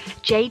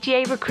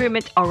 JGA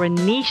Recruitment are a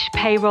niche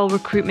payroll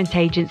recruitment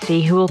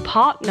agency who will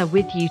partner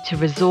with you to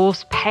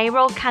resource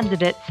payroll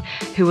candidates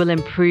who will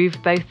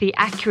improve both the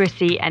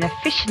accuracy and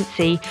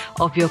efficiency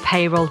of your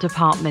payroll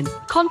department.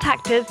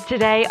 Contact us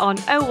today on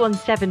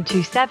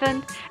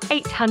 01727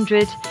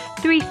 800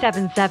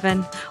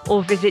 377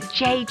 or visit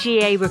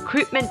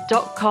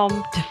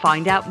jgarecruitment.com to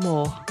find out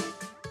more.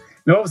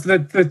 Now, obviously,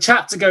 the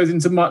chapter goes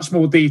into much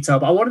more detail,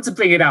 but I wanted to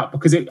bring it out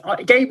because it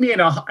gave me an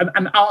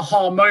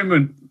aha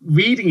moment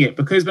reading it,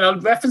 because when I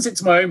referenced it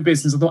to my own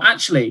business, I thought,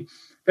 actually,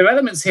 there are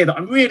elements here that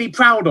I'm really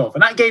proud of.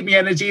 And that gave me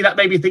energy. That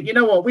made me think, you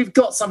know what, we've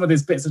got some of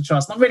these bits of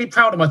trust. I'm really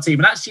proud of my team.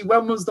 And actually,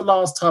 when was the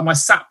last time I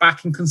sat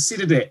back and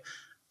considered it?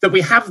 That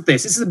we have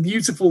this. This is a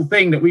beautiful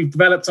thing that we've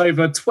developed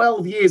over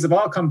 12 years of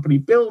our company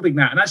building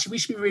that. And actually, we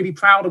should be really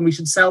proud and we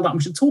should sell that and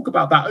we should talk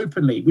about that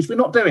openly, which we're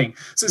not doing.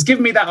 So it's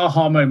given me that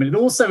aha moment. It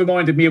also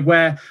reminded me of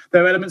where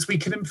there are elements we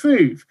can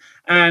improve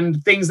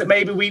and things that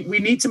maybe we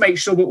need to make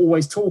sure we're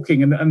always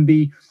talking. And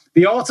the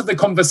art of the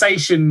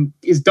conversation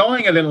is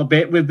dying a little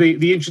bit with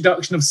the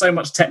introduction of so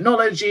much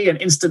technology and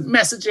instant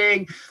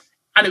messaging.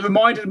 And it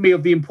reminded me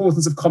of the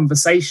importance of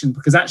conversation,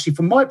 because actually,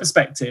 from my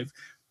perspective,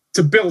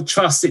 to build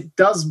trust, it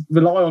does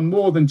rely on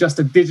more than just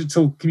a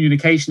digital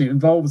communication. It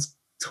involves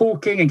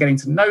talking and getting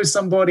to know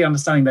somebody,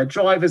 understanding their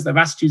drivers, their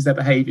attitudes, their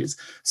behaviors.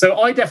 So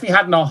I definitely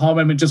had an aha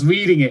moment just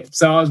reading it.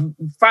 So I was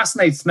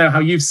fascinated to know how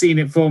you've seen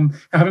it from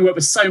having worked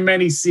with so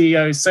many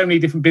CEOs, so many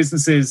different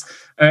businesses.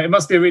 It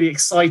must be a really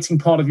exciting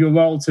part of your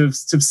role to have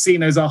seen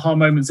those aha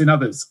moments in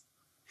others.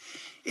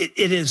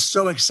 It is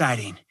so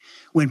exciting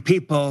when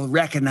people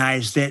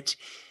recognize that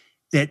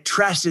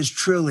trust is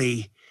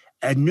truly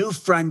a new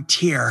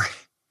frontier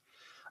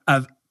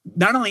of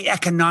not only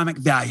economic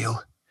value,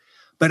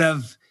 but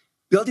of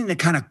building the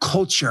kind of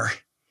culture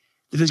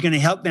that is going to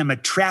help them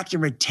attract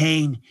and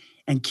retain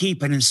and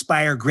keep and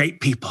inspire great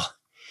people.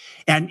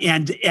 And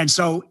it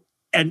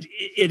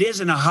is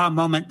an aha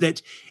moment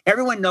that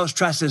everyone knows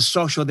trust is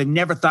social. They've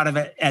never thought of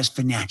it as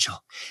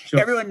financial. Sure.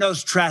 Everyone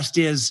knows trust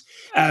is,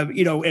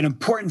 an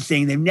important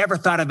thing. They've never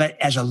thought of it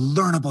as a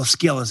learnable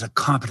skill, as a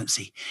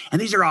competency.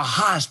 And these are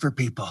ahas for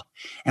people.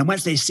 And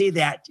once they see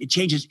that, it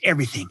changes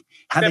everything.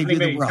 How Definitely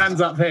they view the world. Hands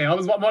up here. I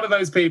was one of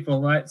those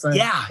people, right? So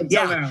yeah.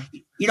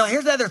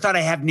 Here's the other thought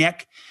I have,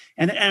 Nick,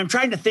 and I'm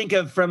trying to think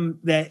of from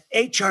the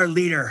HR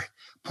leader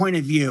point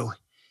of view,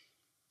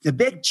 the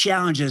big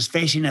challenges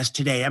facing us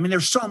today. I mean,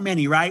 there's so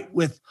many, right?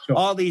 With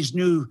all these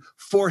new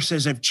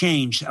forces of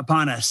change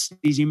upon us,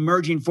 these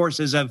emerging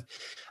forces of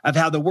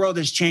how the world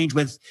has changed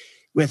with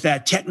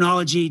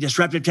technology,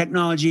 disruptive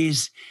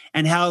technologies,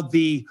 and how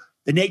the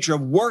nature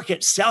of work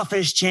itself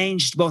has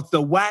changed, both the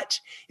what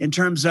in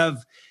terms of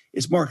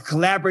it's more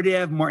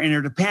collaborative, more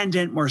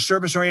interdependent, more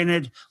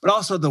service-oriented, but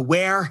also the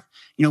where,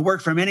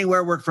 work from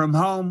anywhere, work from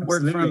home,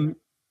 Absolutely.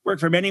 work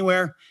from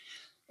anywhere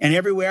and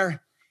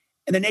everywhere.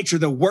 And the nature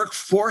of the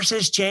workforce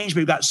has changed.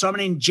 We've got so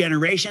many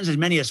generations, as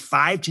many as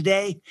 5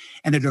 today,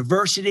 and the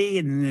diversity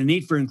and the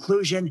need for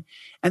inclusion.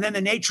 And then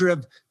the nature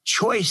of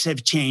choice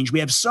have changed. We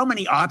have so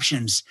many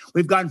options.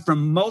 We've gone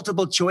from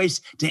multiple choice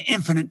to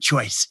infinite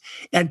choice.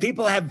 And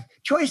people have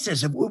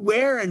choices of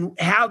where and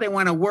how they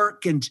want to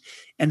work and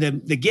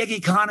the gig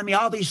economy,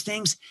 all these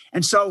things.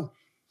 And so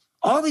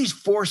all these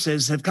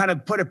forces have kind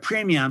of put a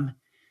premium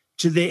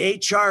to the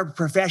HR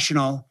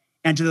professional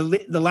and to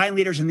the line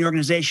leaders in the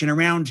organization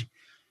around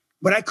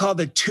what I call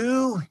the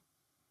 2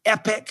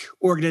 epic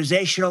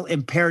organizational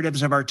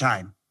imperatives of our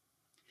time.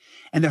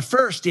 And the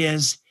first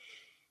is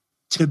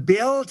to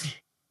build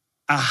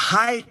a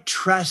high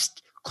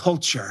trust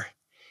culture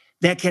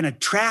that can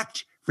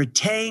attract,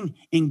 retain,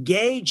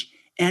 engage,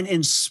 and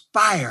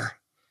inspire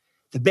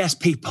the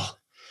best people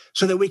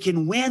so that we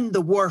can win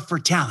the war for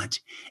talent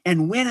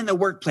and win in the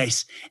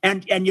workplace.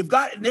 And you've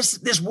got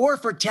this war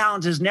for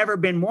talent has never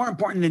been more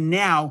important than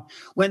now,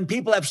 when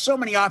people have so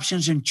many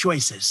options and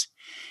choices.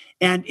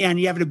 And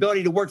you have an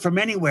ability to work from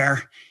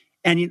anywhere.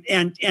 And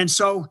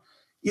so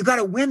you've got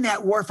to win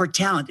that war for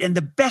talent. And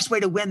the best way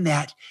to win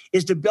that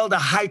is to build a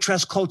high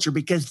trust culture,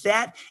 because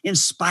that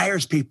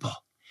inspires people.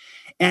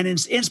 And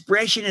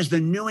inspiration is the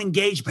new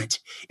engagement.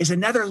 It's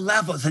another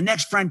level. It's the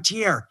next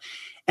frontier.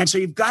 And so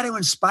you've got to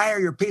inspire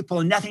your people,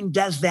 and nothing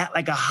does that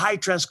like a high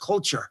trust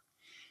culture.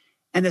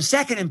 And the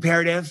second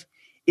imperative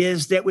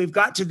is that we've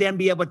got to then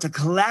be able to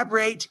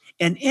collaborate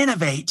and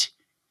innovate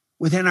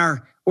within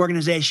our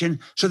organization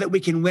so that we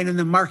can win in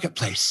the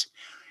marketplace.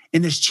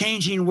 In this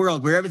changing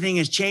world where everything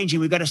is changing,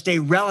 we've got to stay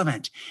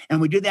relevant.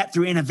 And we do that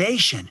through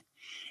innovation.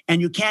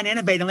 And you can't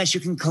innovate unless you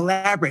can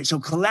collaborate. So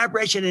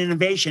collaboration and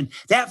innovation,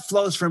 that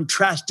flows from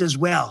trust as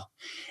well.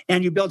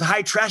 And you build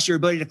high trust, your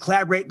ability to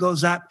collaborate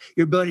goes up,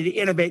 your ability to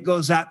innovate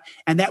goes up,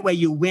 and that way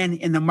you win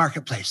in the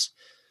marketplace.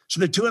 So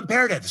the two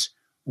imperatives: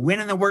 win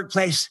in the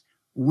workplace,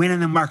 win in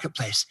the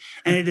marketplace.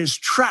 And it is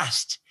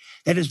trust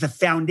that is the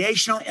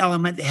foundational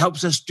element that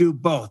helps us do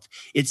both.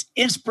 It's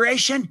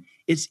inspiration,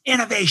 it's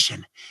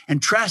innovation,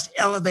 and trust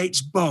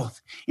elevates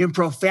both in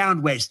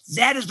profound ways.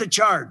 That is the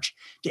charge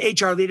to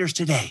HR leaders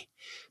today.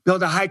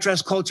 Build a high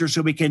trust culture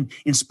so we can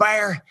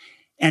inspire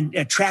and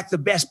attract the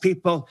best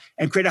people,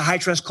 and create a high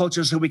trust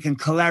culture so we can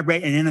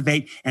collaborate and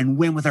innovate and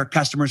win with our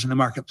customers in the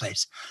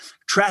marketplace.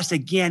 Trust,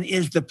 again,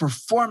 is the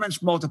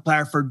performance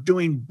multiplier for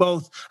doing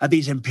both of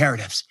these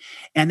imperatives.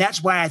 And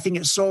that's why I think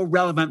it's so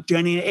relevant to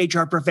any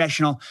HR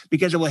professional,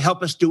 because it will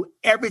help us do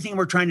everything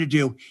we're trying to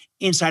do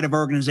inside of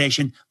our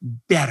organization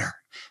better,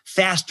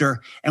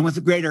 faster, and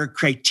with greater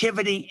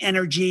creativity,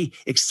 energy,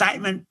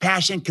 excitement,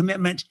 passion,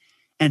 commitment,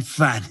 and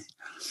fun.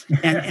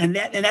 And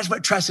that's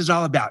what trust is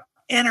all about.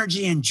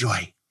 Energy and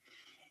joy,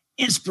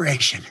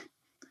 inspiration.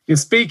 You're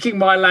speaking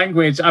my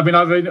language. I mean,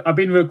 I've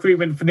been in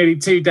recruitment for nearly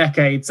 2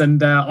 decades,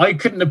 and I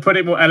couldn't have put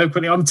it more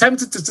eloquently. I'm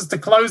tempted to just to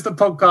close the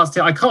podcast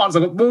here. I can't.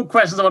 So I've got more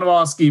questions I want to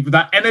ask you, but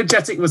that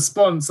energetic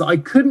response, I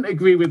couldn't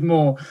agree with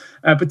more.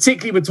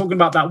 Particularly, we're talking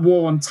about that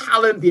war on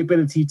talent, the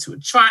ability to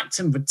attract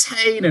and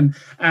retain,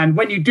 and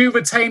when you do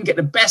retain, get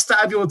the best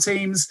out of your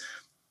teams.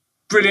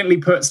 Brilliantly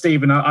put,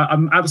 Stephen.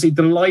 I'm absolutely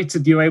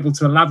delighted you're able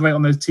to elaborate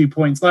on those 2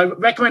 points. And I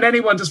recommend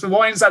anyone just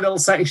rewinds that little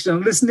section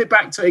and listen it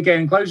back to it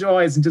again, close your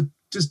eyes and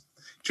just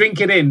drink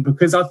it in,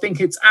 because I think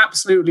it's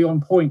absolutely on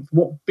point for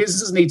what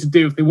businesses need to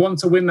do if they want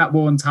to win that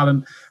war on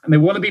talent and they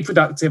want to be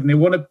productive and they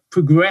want to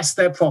progress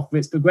their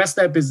profits, progress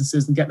their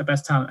businesses and get the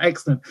best talent.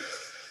 Excellent.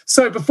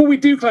 So before we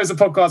do close the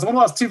podcast, I want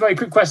to ask 2 very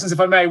quick questions, if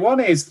I may. One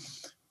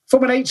is,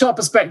 from an HR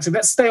perspective,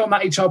 let's stay on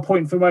that HR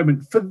point for a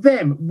moment. For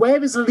them,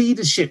 where is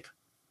leadership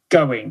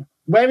going?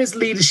 Where is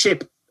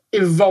leadership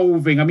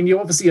evolving? I mean, you're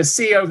obviously a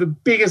CEO of the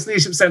biggest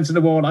leadership center in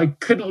the world. I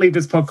couldn't leave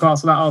this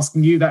podcast without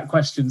asking you that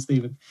question,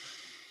 Stephen.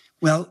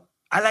 Well,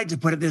 I like to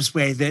put it this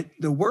way, that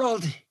the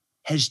world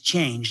has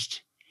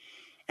changed,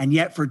 and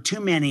yet for too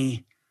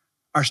many,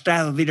 our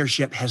style of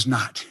leadership has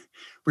not.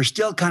 We're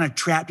still kind of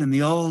trapped in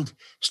the old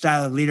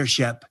style of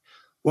leadership,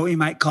 what we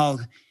might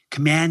call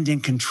command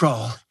and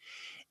control.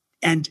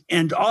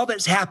 And all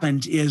that's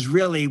happened is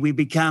really we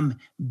become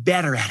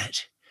better at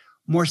it,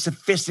 more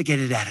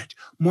sophisticated at it,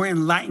 more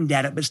enlightened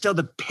at it, but still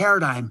the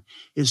paradigm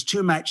is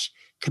too much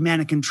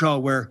command and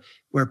control, where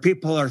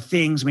people are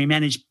things. We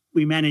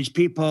manage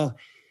people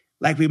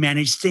like we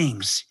manage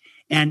things,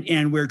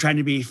 and we're trying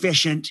to be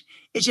efficient.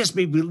 It's just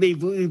we've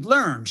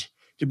learned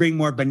to bring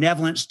more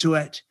benevolence to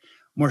it,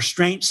 more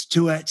strengths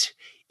to it,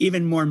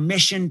 even more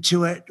mission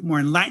to it, more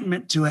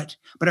enlightenment to it,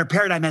 but our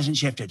paradigm hasn't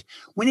shifted.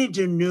 We need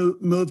to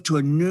move to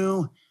a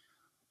new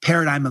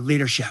paradigm of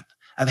leadership,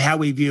 of how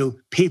we view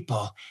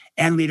people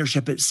and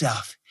leadership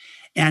itself.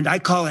 And I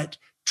call it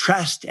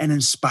trust and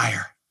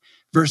inspire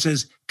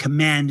versus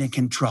command and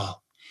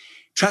control.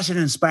 Trust and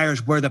inspire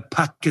is where the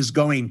puck is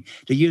going,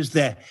 to use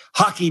the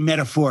hockey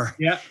metaphor.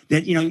 Yeah.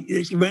 That,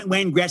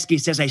 Wayne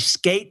Gretzky says, I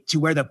skate to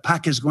where the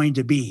puck is going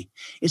to be.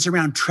 It's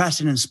around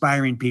trust and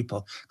inspiring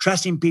people,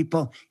 trusting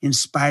people,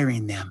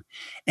 inspiring them.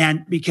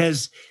 And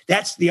because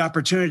that's the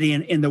opportunity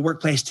in the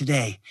workplace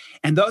today.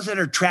 And those that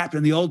are trapped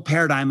in the old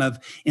paradigm of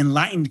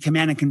enlightened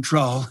command and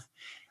control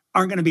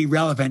aren't going to be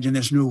relevant in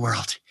this new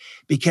world,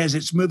 because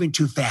it's moving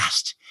too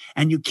fast.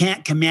 And you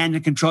can't command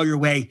and control your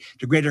way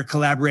to greater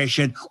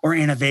collaboration or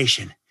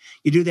innovation.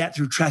 You do that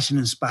through trust and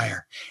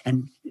inspire,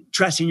 and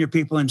trusting your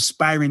people,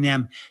 inspiring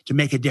them to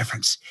make a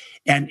difference,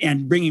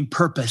 and bringing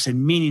purpose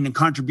and meaning and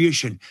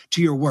contribution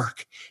to your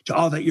work, to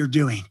all that you're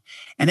doing.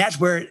 And that's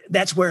where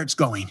it's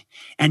going.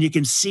 And you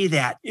can see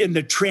that in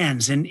the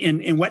trends and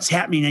in what's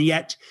happening. And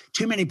yet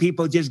too many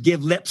people just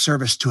give lip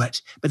service to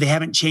it, but they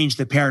haven't changed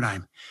the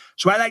paradigm.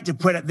 So I like to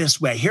put it this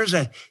way. Here's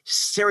a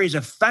series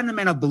of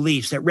fundamental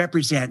beliefs that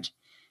represent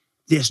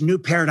this new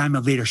paradigm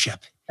of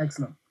leadership.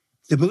 Excellent.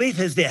 The belief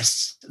is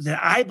this, that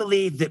I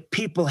believe that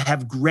people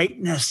have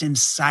greatness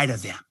inside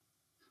of them.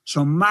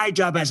 So my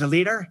job as a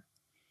leader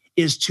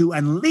is to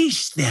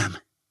unleash them,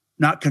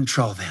 not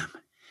control them.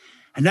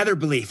 Another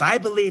belief, I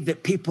believe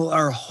that people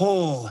are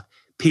whole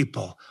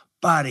people,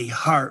 body,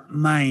 heart,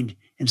 mind,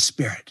 and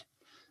spirit.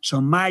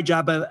 So my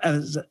job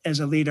as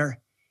a leader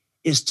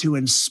is to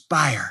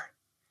inspire,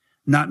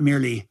 not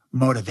merely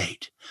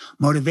motivate.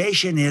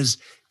 Motivation is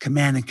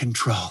command and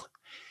control.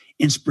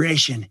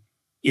 Inspiration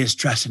is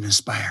trust and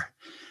inspire.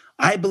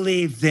 I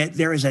believe that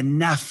there is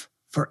enough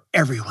for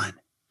everyone.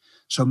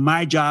 So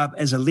my job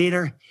as a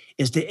leader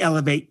is to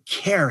elevate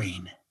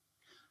caring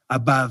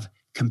above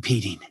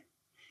competing,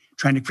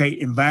 trying to create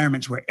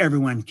environments where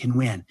everyone can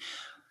win.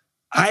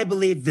 I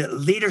believe that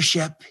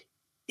leadership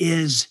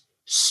is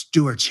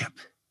stewardship.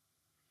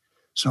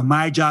 So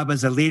my job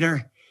as a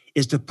leader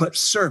is to put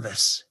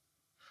service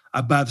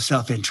above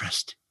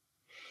self-interest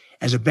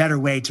as a better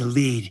way to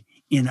lead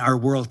in our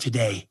world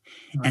today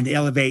and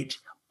elevate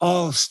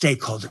all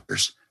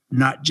stakeholders,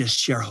 not just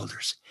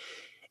shareholders.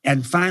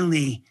 And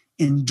finally,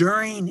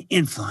 enduring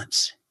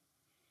influence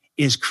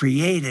is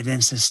created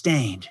and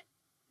sustained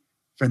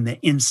from the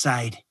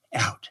inside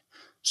out.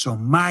 So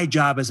my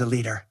job as a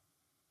leader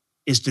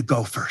is to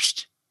go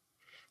first.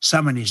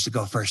 Someone needs to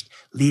go first.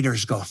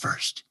 Leaders go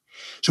first.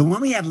 So when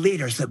we have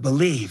leaders that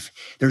believe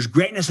there's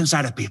greatness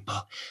inside of people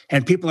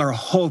and people are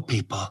whole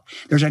people,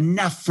 there's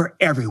enough for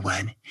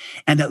everyone,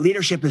 and that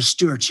leadership is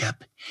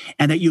stewardship,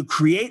 and that you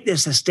create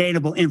this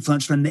sustainable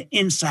influence from the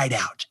inside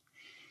out,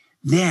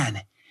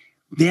 then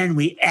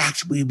we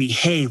act, we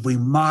behave, we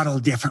model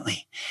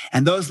differently.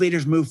 And those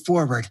leaders move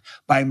forward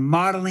by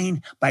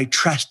modeling, by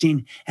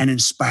trusting and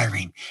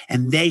inspiring.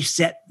 And they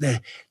set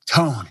the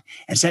tone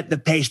and set the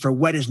pace for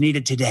what is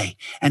needed today.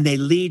 And they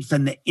lead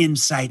from the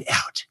inside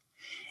out.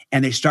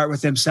 And they start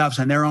with themselves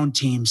and their own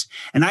teams.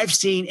 And I've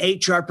seen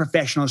HR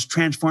professionals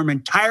transform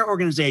entire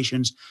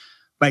organizations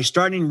by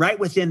starting right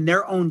within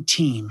their own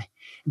team,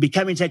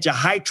 becoming such a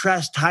high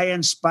trust, high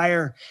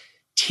inspire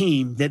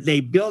team that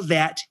they build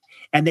that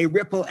and they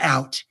ripple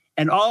out.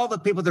 And all the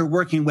people they're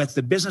working with,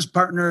 the business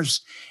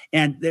partners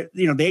and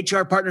the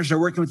HR partners are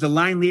working with the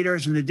line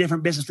leaders and the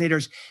different business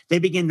leaders, they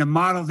begin to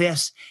model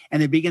this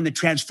and they begin to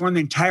transform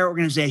the entire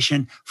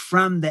organization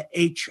from the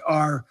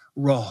HR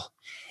role.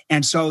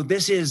 And so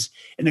this is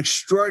an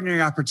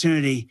extraordinary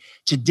opportunity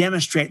to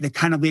demonstrate the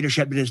kind of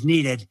leadership that is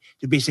needed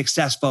to be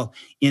successful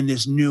in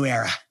this new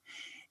era.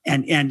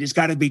 And it's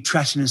got to be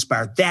trust and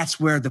inspired. That's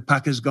where the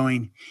puck is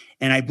going.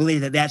 And I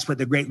believe that that's what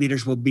the great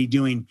leaders will be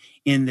doing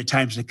in the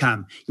times to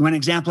come. You want an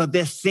example of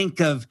this?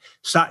 Think of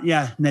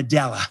Satya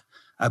Nadella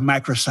of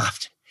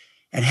Microsoft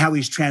and how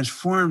he's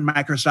transformed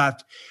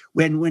Microsoft.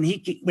 When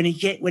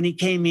he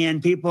came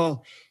in,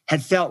 people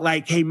had felt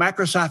like, hey,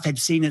 Microsoft had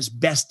seen its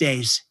best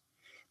days.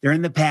 They're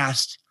in the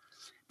past,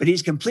 but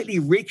he's completely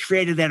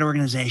recreated that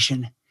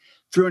organization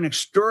through an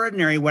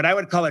extraordinary, what I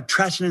would call a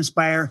trust and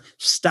inspire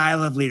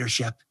style of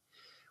leadership,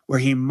 where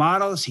he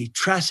models, he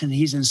trusts, and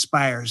he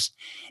inspires.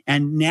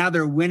 And now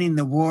they're winning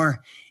the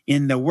war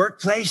in the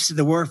workplace,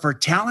 the war for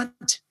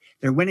talent.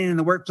 They're winning in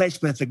the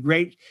workplace with a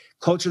great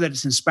culture that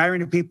is inspiring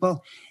to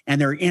people,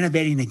 and they're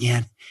innovating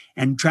again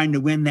and trying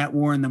to win that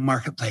war in the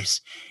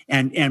marketplace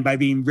and by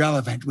being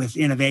relevant with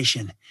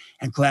innovation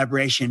and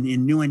collaboration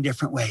in new and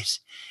different ways.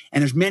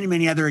 And there's many,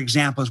 many other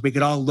examples we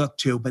could all look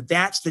to, but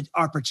that's the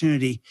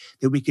opportunity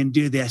that we can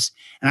do this.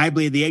 And I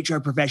believe the HR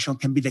professional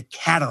can be the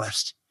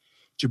catalyst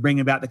to bring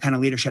about the kind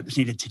of leadership that's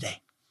needed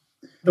today.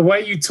 The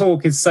way you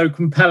talk is so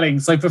compelling,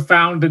 so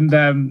profound, and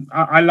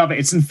I love it.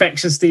 It's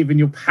infectious, Stephen.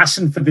 Your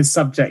passion for this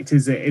subject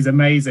is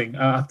amazing.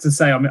 I have to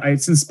say,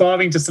 it's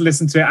inspiring just to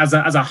listen to it as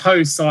a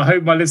host. So I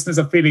hope my listeners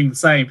are feeling the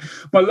same.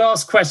 My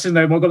last question,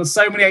 though, I've got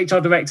so many HR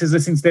directors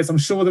listening to this. I'm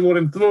sure they're all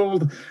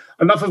enthralled.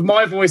 Enough of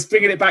my voice,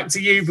 bringing it back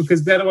to you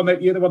because you're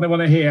the one they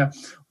want to hear.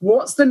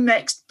 What's the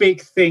next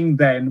big thing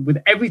then,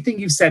 with everything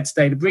you've said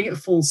today, to bring it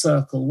full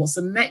circle? What's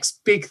the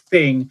next big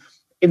thing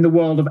in the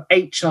world of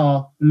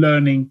HR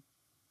learning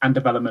and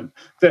development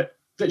that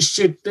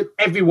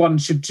everyone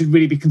should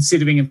really be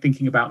considering and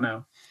thinking about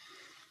now?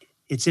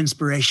 It's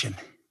inspiration.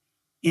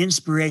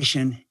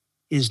 Inspiration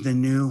is the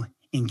new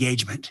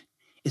engagement.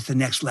 It's the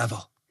next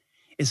level.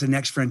 It's the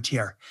next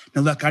frontier.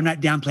 Now, look, I'm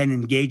not downplaying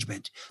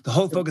engagement. The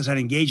whole focus on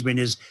engagement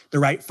is the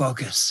right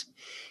focus.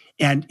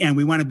 And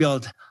we want to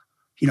build,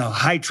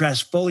 high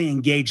trust, fully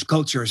engaged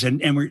cultures.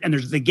 And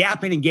there's the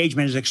gap in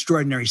engagement is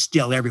extraordinary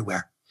still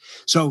everywhere.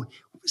 So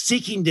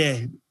seeking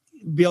to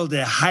build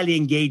a highly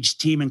engaged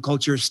team and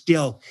culture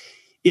still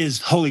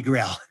is holy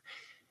grail.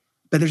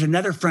 But there's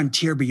another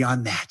frontier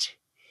beyond that,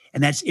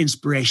 and that's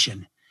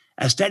inspiration.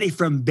 A study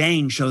from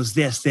Bain shows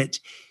this, that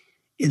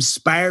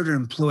inspired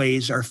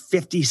employees are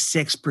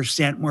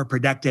 56% more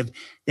productive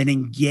than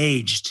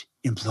engaged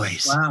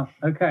employees. Wow.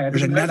 Okay.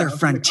 There's another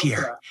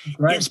frontier.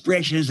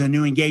 Inspiration is a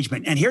new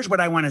engagement. And here's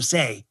what I want to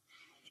say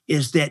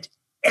is that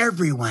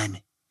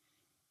everyone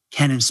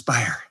can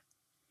inspire.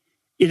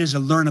 It is a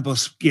learnable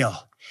skill.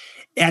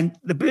 And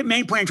the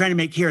main point I'm trying to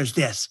make here is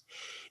this,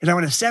 is I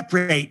want to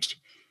separate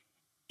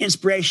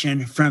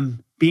inspiration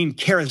from being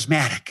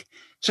charismatic.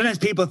 Sometimes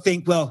people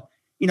think, well,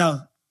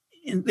 the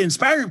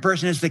inspiring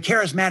person is the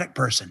charismatic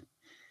person.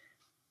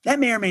 That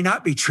may or may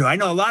not be true. I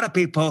know a lot of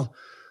people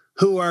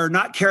who are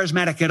not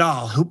charismatic at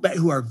all,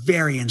 who are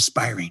very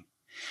inspiring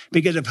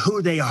because of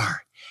who they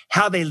are,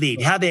 how they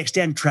lead, how they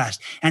extend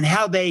trust, and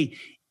how they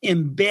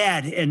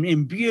embed and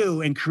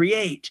imbue and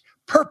create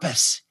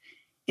purpose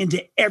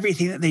into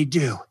everything that they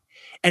do.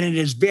 And it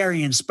is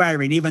very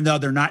inspiring, even though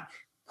they're not,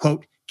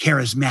 quote,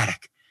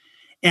 charismatic.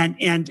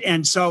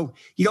 And so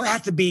you don't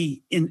have to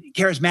be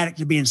charismatic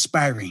to be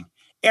inspiring.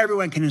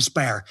 Everyone can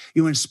inspire.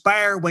 You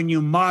inspire when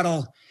you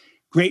model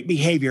great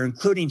behavior,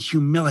 including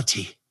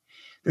humility.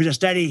 There's a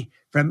study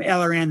from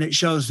LRN that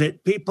shows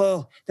that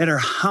people that are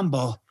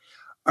humble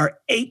are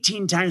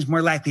 18 times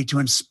more likely to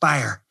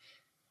inspire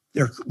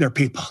their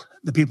people,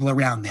 the people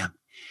around them.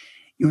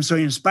 So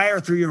you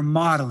inspire through your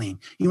modeling.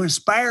 You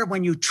inspire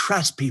when you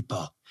trust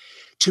people.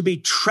 To be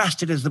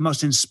trusted is the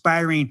most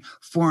inspiring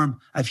form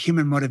of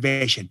human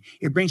motivation.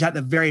 It brings out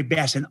the very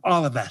best in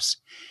all of us.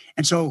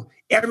 And so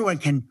everyone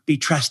can be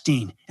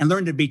trusting and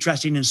learn to be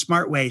trusting in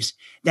smart ways.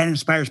 That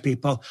inspires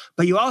people.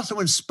 But you also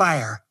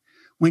inspire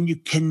when you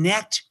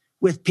connect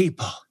with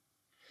people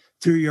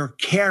through your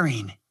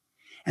caring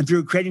and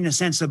through creating a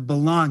sense of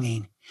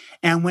belonging.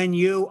 And when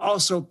you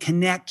also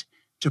connect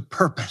to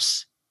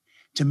purpose,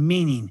 to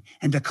meaning,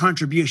 and to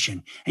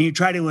contribution, and you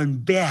try to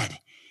embed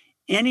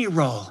any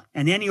role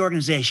and any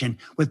organization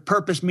with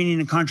purpose, meaning,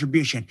 and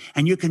contribution.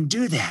 And you can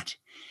do that.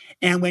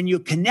 And when you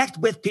connect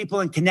with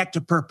people and connect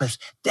to purpose,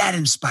 that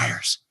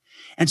inspires.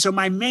 And so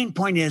my main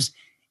point is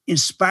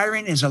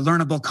inspiring is a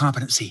learnable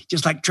competency,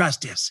 just like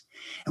trust is.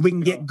 And we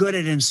can get good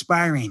at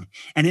inspiring.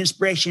 And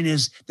inspiration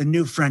is the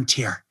new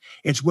frontier.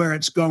 It's where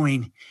it's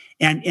going.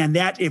 And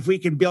that if we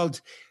can build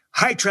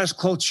high trust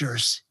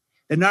cultures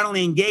that not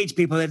only engage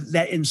people,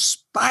 that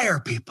inspire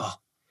people,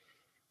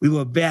 we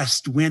will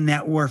best win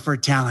that war for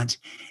talent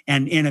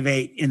and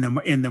innovate in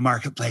the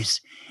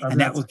marketplace.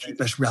 And that will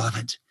keep us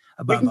relevant.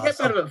 We can get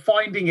better at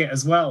finding it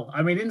as well.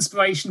 I mean,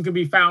 inspiration can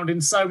be found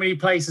in so many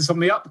places, from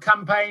the up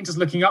campaign, just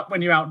looking up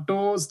when you're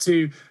outdoors,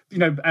 to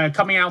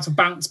coming out of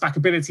bounce back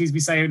abilities,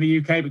 we say in the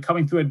UK, but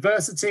coming through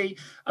adversity.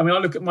 I mean, I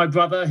look at my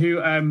brother who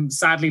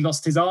sadly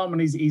lost his arm,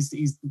 and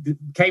he's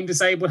became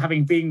disabled,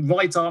 having been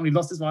right arm. He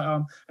lost his right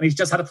arm, and he's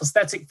just had a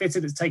prosthetic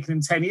fitted. It's taken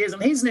him 10 years,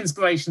 and he's an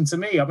inspiration to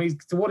me. I mean,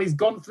 to what he's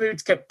gone through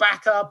to get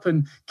back up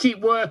and keep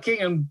working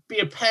and be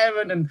a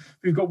parent, and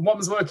we've got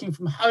moms working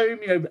from home,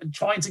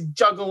 trying to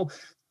juggle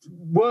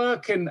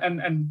work and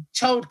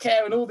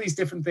childcare and all these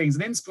different things.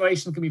 And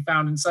inspiration can be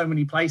found in so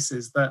many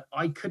places that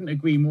I couldn't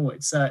agree more.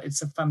 It's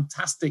a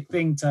fantastic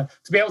thing to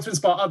be able to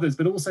inspire others,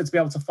 but also to be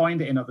able to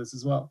find it in others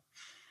as well.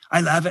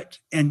 I love it.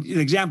 And the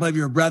example of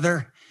your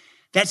brother,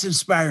 that's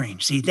inspiring.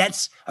 See,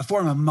 that's a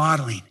form of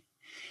modeling.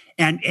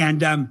 And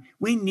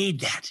we need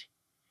that.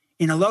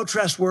 In a low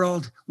trust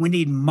world, we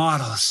need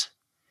models.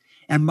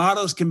 And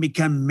models can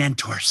become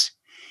mentors.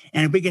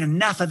 And if we get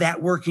enough of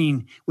that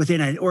working within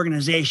an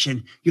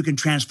organization, you can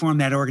transform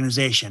that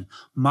organization.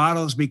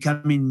 Models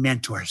becoming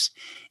mentors.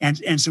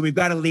 And so we've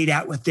got to lead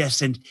out with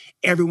this, and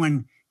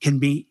everyone can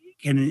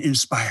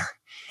inspire.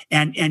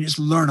 And it's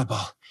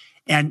learnable.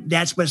 And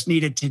that's what's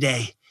needed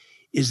today,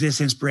 is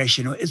this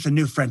inspiration. It's the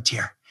new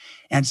frontier.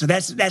 And so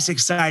that's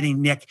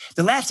exciting, Nick.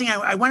 The last thing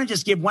I want to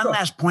just give one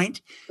last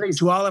point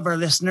to all of our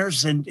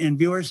listeners and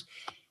viewers.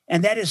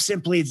 And that is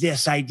simply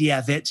this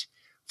idea that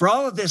for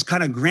all of this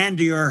kind of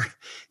grandeur,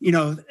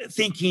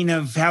 thinking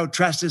of how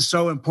trust is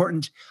so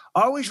important,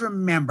 always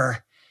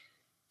remember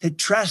that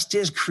trust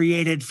is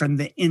created from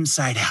the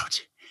inside out.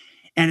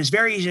 And it's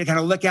very easy to kind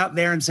of look out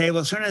there and say,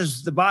 well, as soon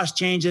as the boss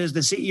changes, the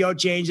CEO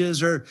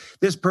changes, or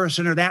this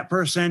person or that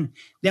person,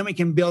 then we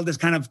can build this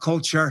kind of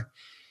culture.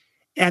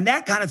 And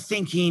that kind of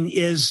thinking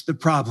is the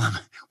problem.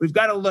 We've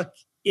got to look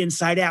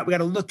inside out. We've got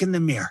to look in the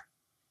mirror.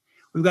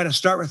 We've got to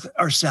start with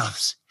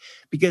ourselves,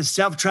 because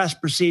self-trust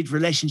precedes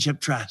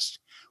relationship trust,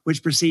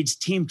 which precedes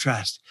team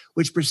trust,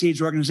 which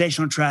precedes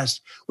organizational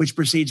trust, which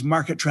precedes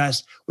market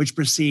trust, which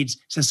precedes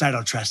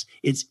societal trust.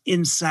 It's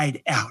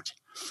inside out.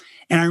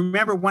 And I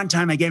remember one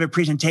time I gave a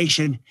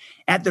presentation.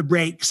 At the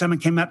break, someone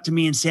came up to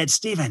me and said,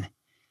 Stephen,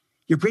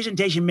 your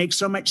presentation makes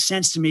so much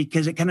sense to me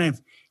because it kind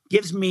of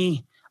gives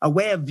me a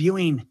way of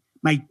viewing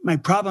my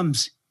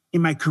problems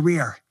in my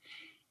career.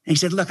 And he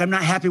said, look, I'm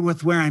not happy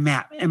with where I'm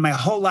at. And my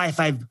whole life,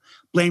 I've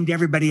blamed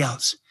everybody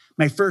else.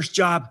 My first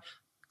job,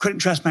 couldn't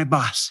trust my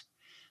boss.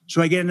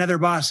 So I get another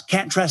boss,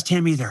 can't trust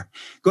him either.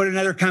 Go to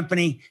another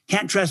company,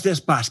 can't trust this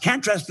boss,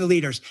 can't trust the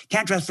leaders,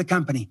 can't trust the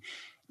company.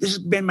 This has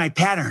been my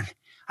pattern.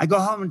 I go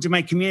home to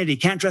my community,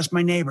 can't trust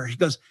my neighbor. He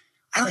goes,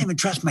 I don't even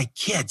trust my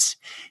kids.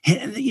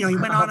 And, he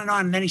went on.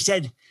 And then he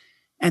said,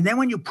 and then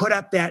when you put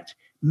up that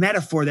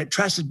metaphor that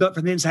trust is built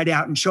from the inside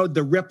out, and showed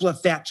the ripple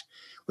effect,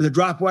 where the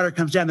drop of water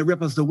comes down, the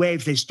ripples, the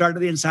waves, they start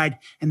at the inside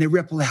and they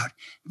ripple out.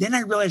 Then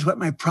I realized what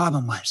my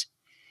problem was.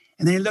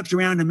 And then he looked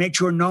around to make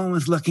sure no one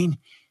was looking.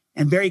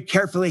 And very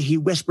carefully, he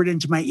whispered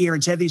into my ear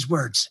and said these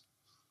words,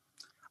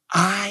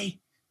 I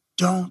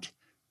don't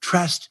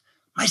trust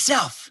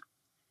myself.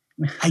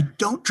 I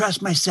don't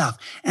trust myself.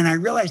 And I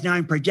realize now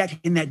I'm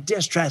projecting that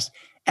distrust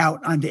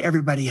out onto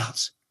everybody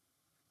else.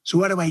 So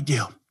what do I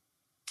do?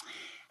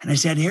 And I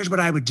said, here's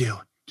what I would do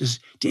just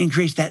to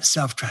increase that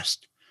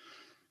self-trust.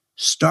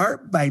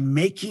 Start by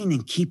making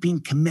and keeping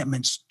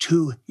commitments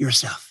to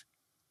yourself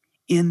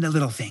in the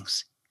little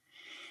things.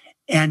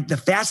 And the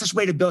fastest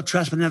way to build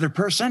trust with another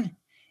person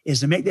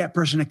is to make that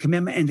person a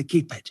commitment and to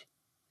keep it.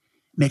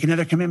 Make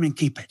another commitment and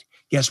keep it.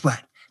 Guess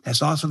what?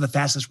 That's also the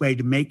fastest way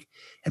to make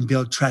and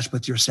build trust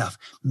with yourself.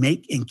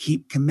 Make and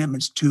keep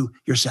commitments to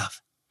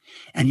yourself.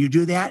 And you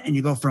do that, and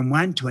you go from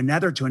one to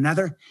another,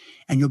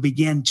 and you'll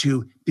begin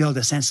to build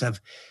a sense of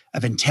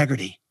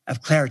integrity,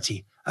 of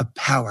clarity, of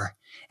power.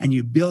 And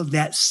you build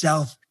that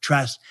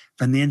self-trust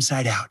from the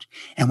inside out.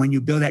 And when you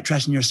build that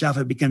trust in yourself,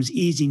 it becomes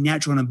easy,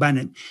 natural, and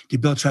abundant to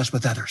build trust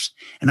with others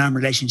and on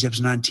relationships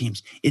and on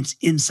teams. It's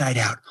inside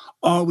out,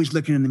 always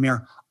looking in the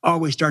mirror,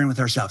 always starting with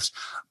ourselves.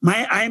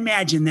 I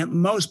imagine that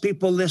most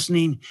people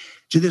listening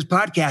to this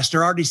podcast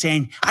are already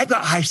saying, I've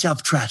got high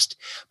self-trust,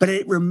 but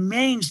it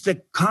remains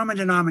the common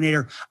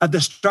denominator of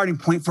the starting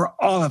point for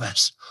all of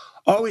us.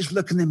 Always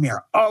look in the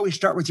mirror. Always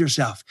start with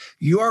yourself,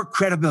 your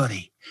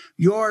credibility,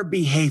 your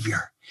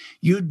behavior.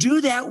 You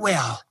do that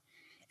well,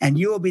 and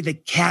you will be the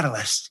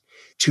catalyst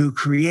to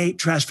create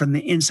trust from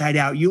the inside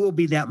out. You will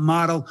be that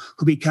model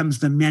who becomes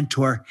the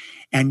mentor,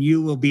 and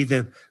you will be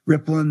the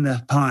ripple in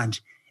the pond,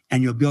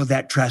 and you'll build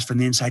that trust from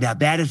the inside out.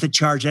 That is the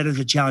charge. That is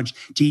the challenge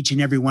to each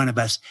and every one of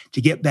us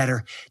to get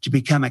better, to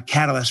become a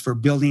catalyst for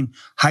building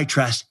high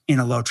trust in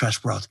a low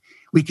trust world.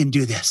 We can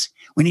do this.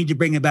 We need to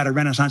bring about a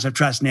renaissance of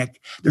trust,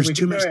 Nick. There's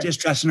too much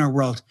distrust in our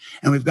world,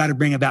 and we've got to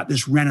bring about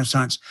this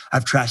renaissance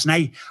of trust.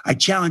 And I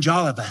challenge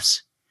all of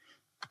us,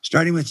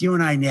 starting with you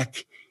and I,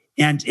 Nick,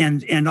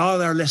 and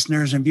all our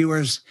listeners and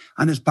viewers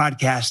on this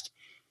podcast,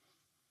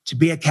 to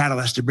be a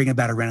catalyst to bring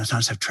about a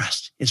renaissance of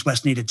trust. It's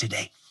what's needed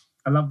today.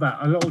 I love that.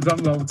 A little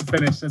drum roll to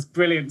finish. That's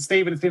brilliant.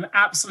 Stephen, it's been an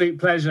absolute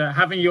pleasure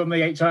having you on the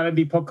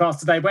HRLD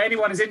podcast today. But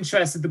anyone who's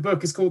interested, the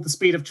book is called The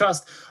Speed of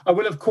Trust. I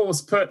will, of course,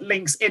 put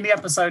links in the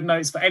episode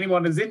notes for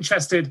anyone who's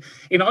interested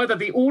in either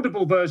the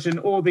audible version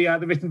or the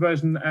written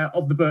version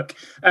of the book.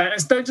 And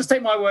don't just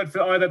take my word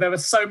for it either. There are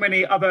so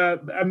many other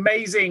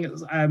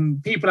amazing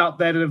people out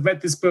there that have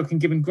read this book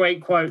and given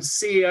great quotes,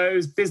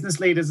 CEOs,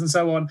 business leaders, and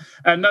so on.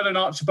 Nolan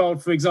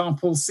Archibald, for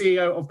example,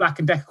 CEO of Black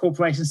 & Decker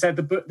Corporation, said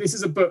this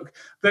is a book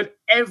that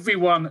everyone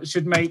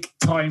should make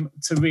time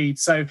to read.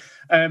 So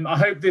I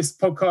hope this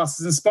podcast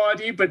has inspired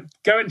you, but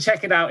go and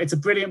check it out. It's a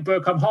brilliant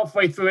book. I'm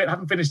halfway through it. I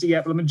haven't finished it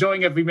yet, but I'm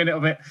enjoying every minute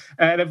of it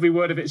and every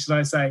word of it, should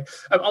I say.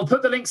 I'll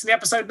put the links in the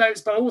episode notes,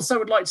 but I also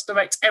would like to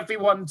direct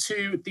everyone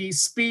to the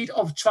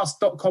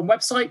speedoftrust.com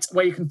website,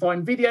 where you can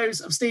find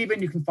videos of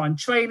Stephen, you can find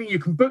training, you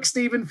can book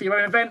Stephen for your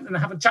own event and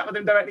have a chat with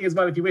him directly as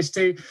well if you wish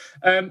to.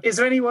 Is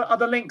there any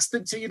other links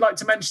that you'd like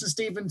to mention,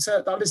 Stephen,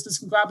 that our listeners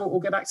can grab or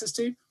get access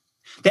to?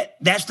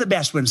 That's the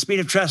best one,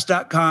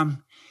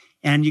 speedoftrust.com.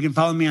 And you can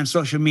follow me on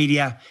social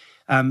media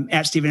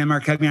at Stephen M.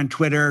 R. Covey on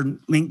Twitter,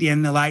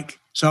 LinkedIn, the like.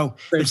 So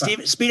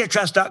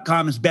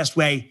speedoftrust.com is the best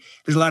way.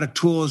 There's a lot of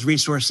tools,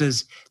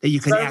 resources that you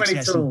can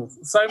access. So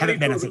many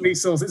tools and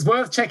resources. It's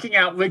worth checking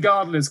out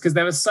regardless, because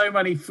there are so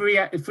many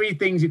free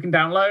things you can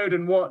download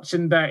and watch,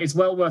 and it's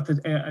well worth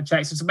a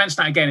check. So to mention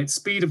that again, it's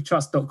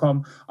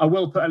speedoftrust.com. I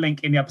will put a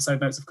link in the episode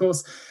notes, of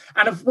course.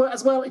 And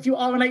as well, if you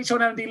are an HR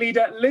and L&D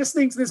leader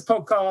listening to this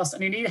podcast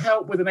and you need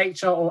help with an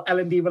HR or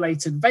L&D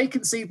related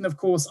vacancy, then of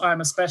course I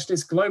am a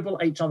specialist global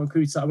HR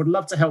recruiter. I would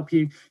love to help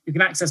you. You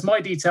can access my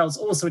details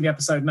also in the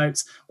episode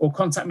notes, or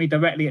contact me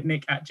directly at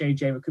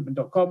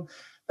nick@jjrecruitment.com.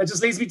 That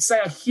just leaves me to say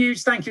a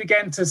huge thank you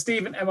again to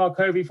Stephen M. R.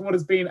 Covey for what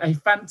has been a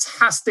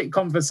fantastic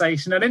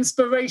conversation, an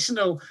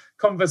inspirational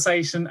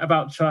conversation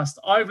about trust.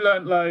 I've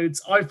learned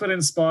loads. I feel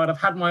inspired. I've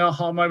had my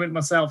aha moment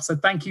myself. So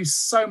thank you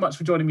so much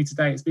for joining me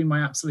today. It's been my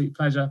absolute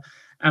pleasure.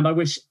 And I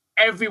wish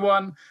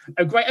everyone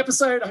a great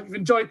episode. I hope you've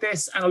enjoyed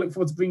this, and I look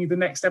forward to bringing you the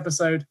next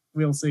episode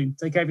real soon.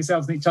 Take care of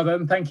yourselves and each other.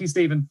 And thank you,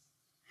 Stephen.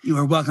 You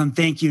are welcome.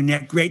 Thank you,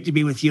 Nick. Great to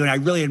be with you. And I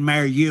really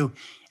admire you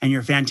and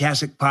your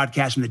fantastic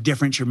podcast and the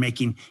difference you're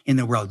making in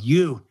the world.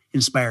 You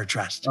inspire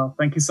trust. Oh,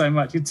 thank you so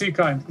much. You're too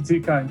kind. You're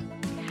too kind.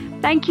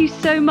 Thank you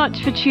so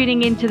much for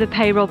tuning into the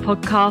Payroll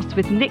Podcast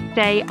with Nick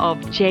Day of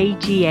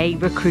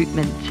JGA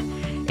Recruitment.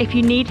 If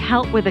you need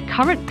help with a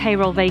current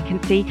payroll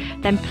vacancy,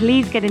 then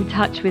please get in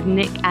touch with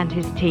Nick and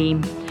his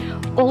team.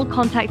 All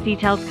contact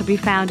details can be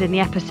found in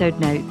the episode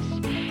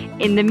notes.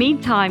 In the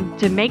meantime,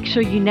 to make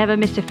sure you never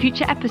miss a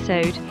future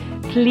episode,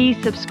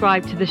 please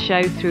subscribe to the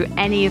show through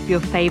any of your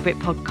favorite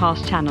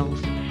podcast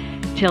channels.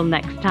 Till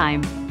next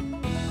time.